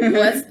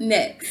 What's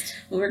next?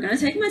 Well, we're going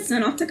to take my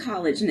son off to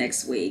college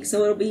next week,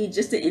 so it'll be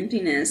just an empty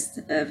nest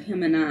of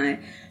him and I.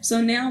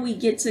 So now we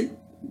get to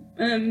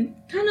kind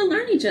of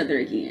learn each other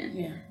again.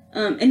 Yeah.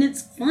 And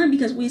it's fun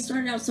because we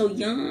started out so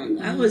young.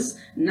 I was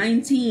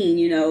 19,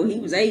 he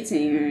was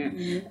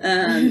 18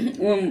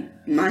 when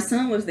my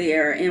son was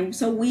there. And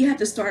so we had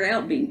to start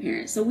out being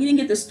parents. So we didn't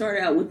get to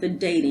start out with the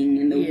dating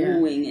and the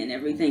wooing and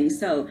everything.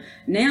 So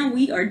now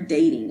we are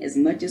dating as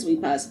much as we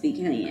possibly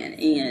can.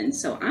 And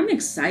so I'm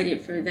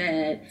excited for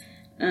that.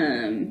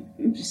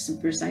 I'm just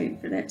super excited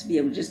for that, to be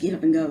able to just get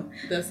up and go.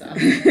 That's awesome.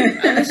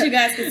 I wish you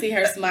guys could see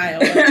her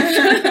smile.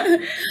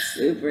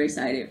 Super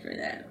excited for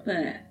that.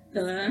 But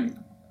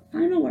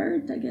final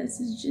word, I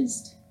guess, is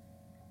just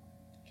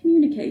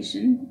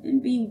communication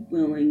and be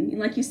willing. And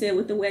like you said,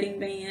 with the wedding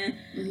band,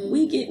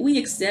 we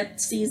accept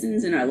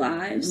seasons in our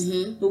lives,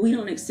 but we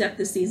don't accept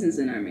the seasons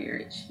in our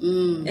marriage.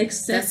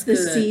 Accept the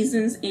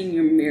seasons in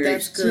your marriage.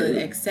 That's good.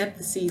 Too. Accept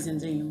the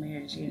seasons in your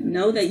marriage. Yeah.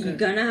 Know that you're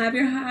gonna have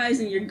your highs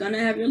and you're gonna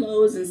have your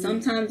lows, and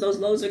sometimes those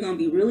lows are gonna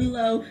be really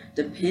low,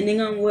 depending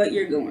on what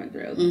you're going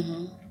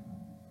through.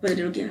 But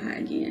it'll get high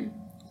again.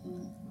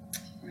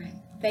 Right.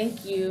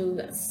 Thank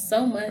you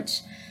so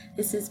much.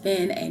 This has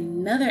been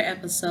another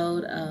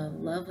episode of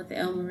Love with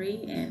El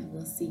Marie, and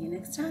we'll see you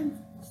next time.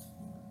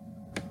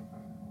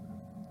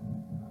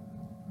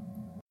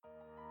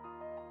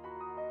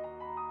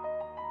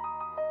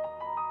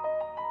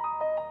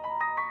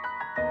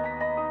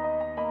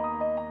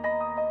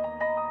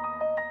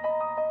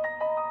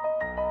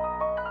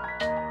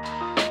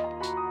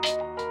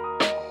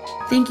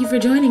 Thank you for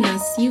joining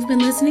us. You've been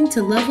listening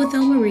to Love with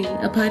El Marie,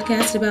 a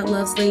podcast about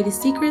love's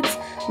latest secrets,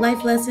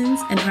 life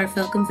lessons, and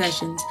heartfelt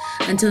confessions.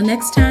 Until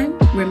next time,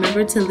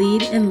 remember to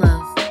lead in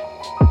love.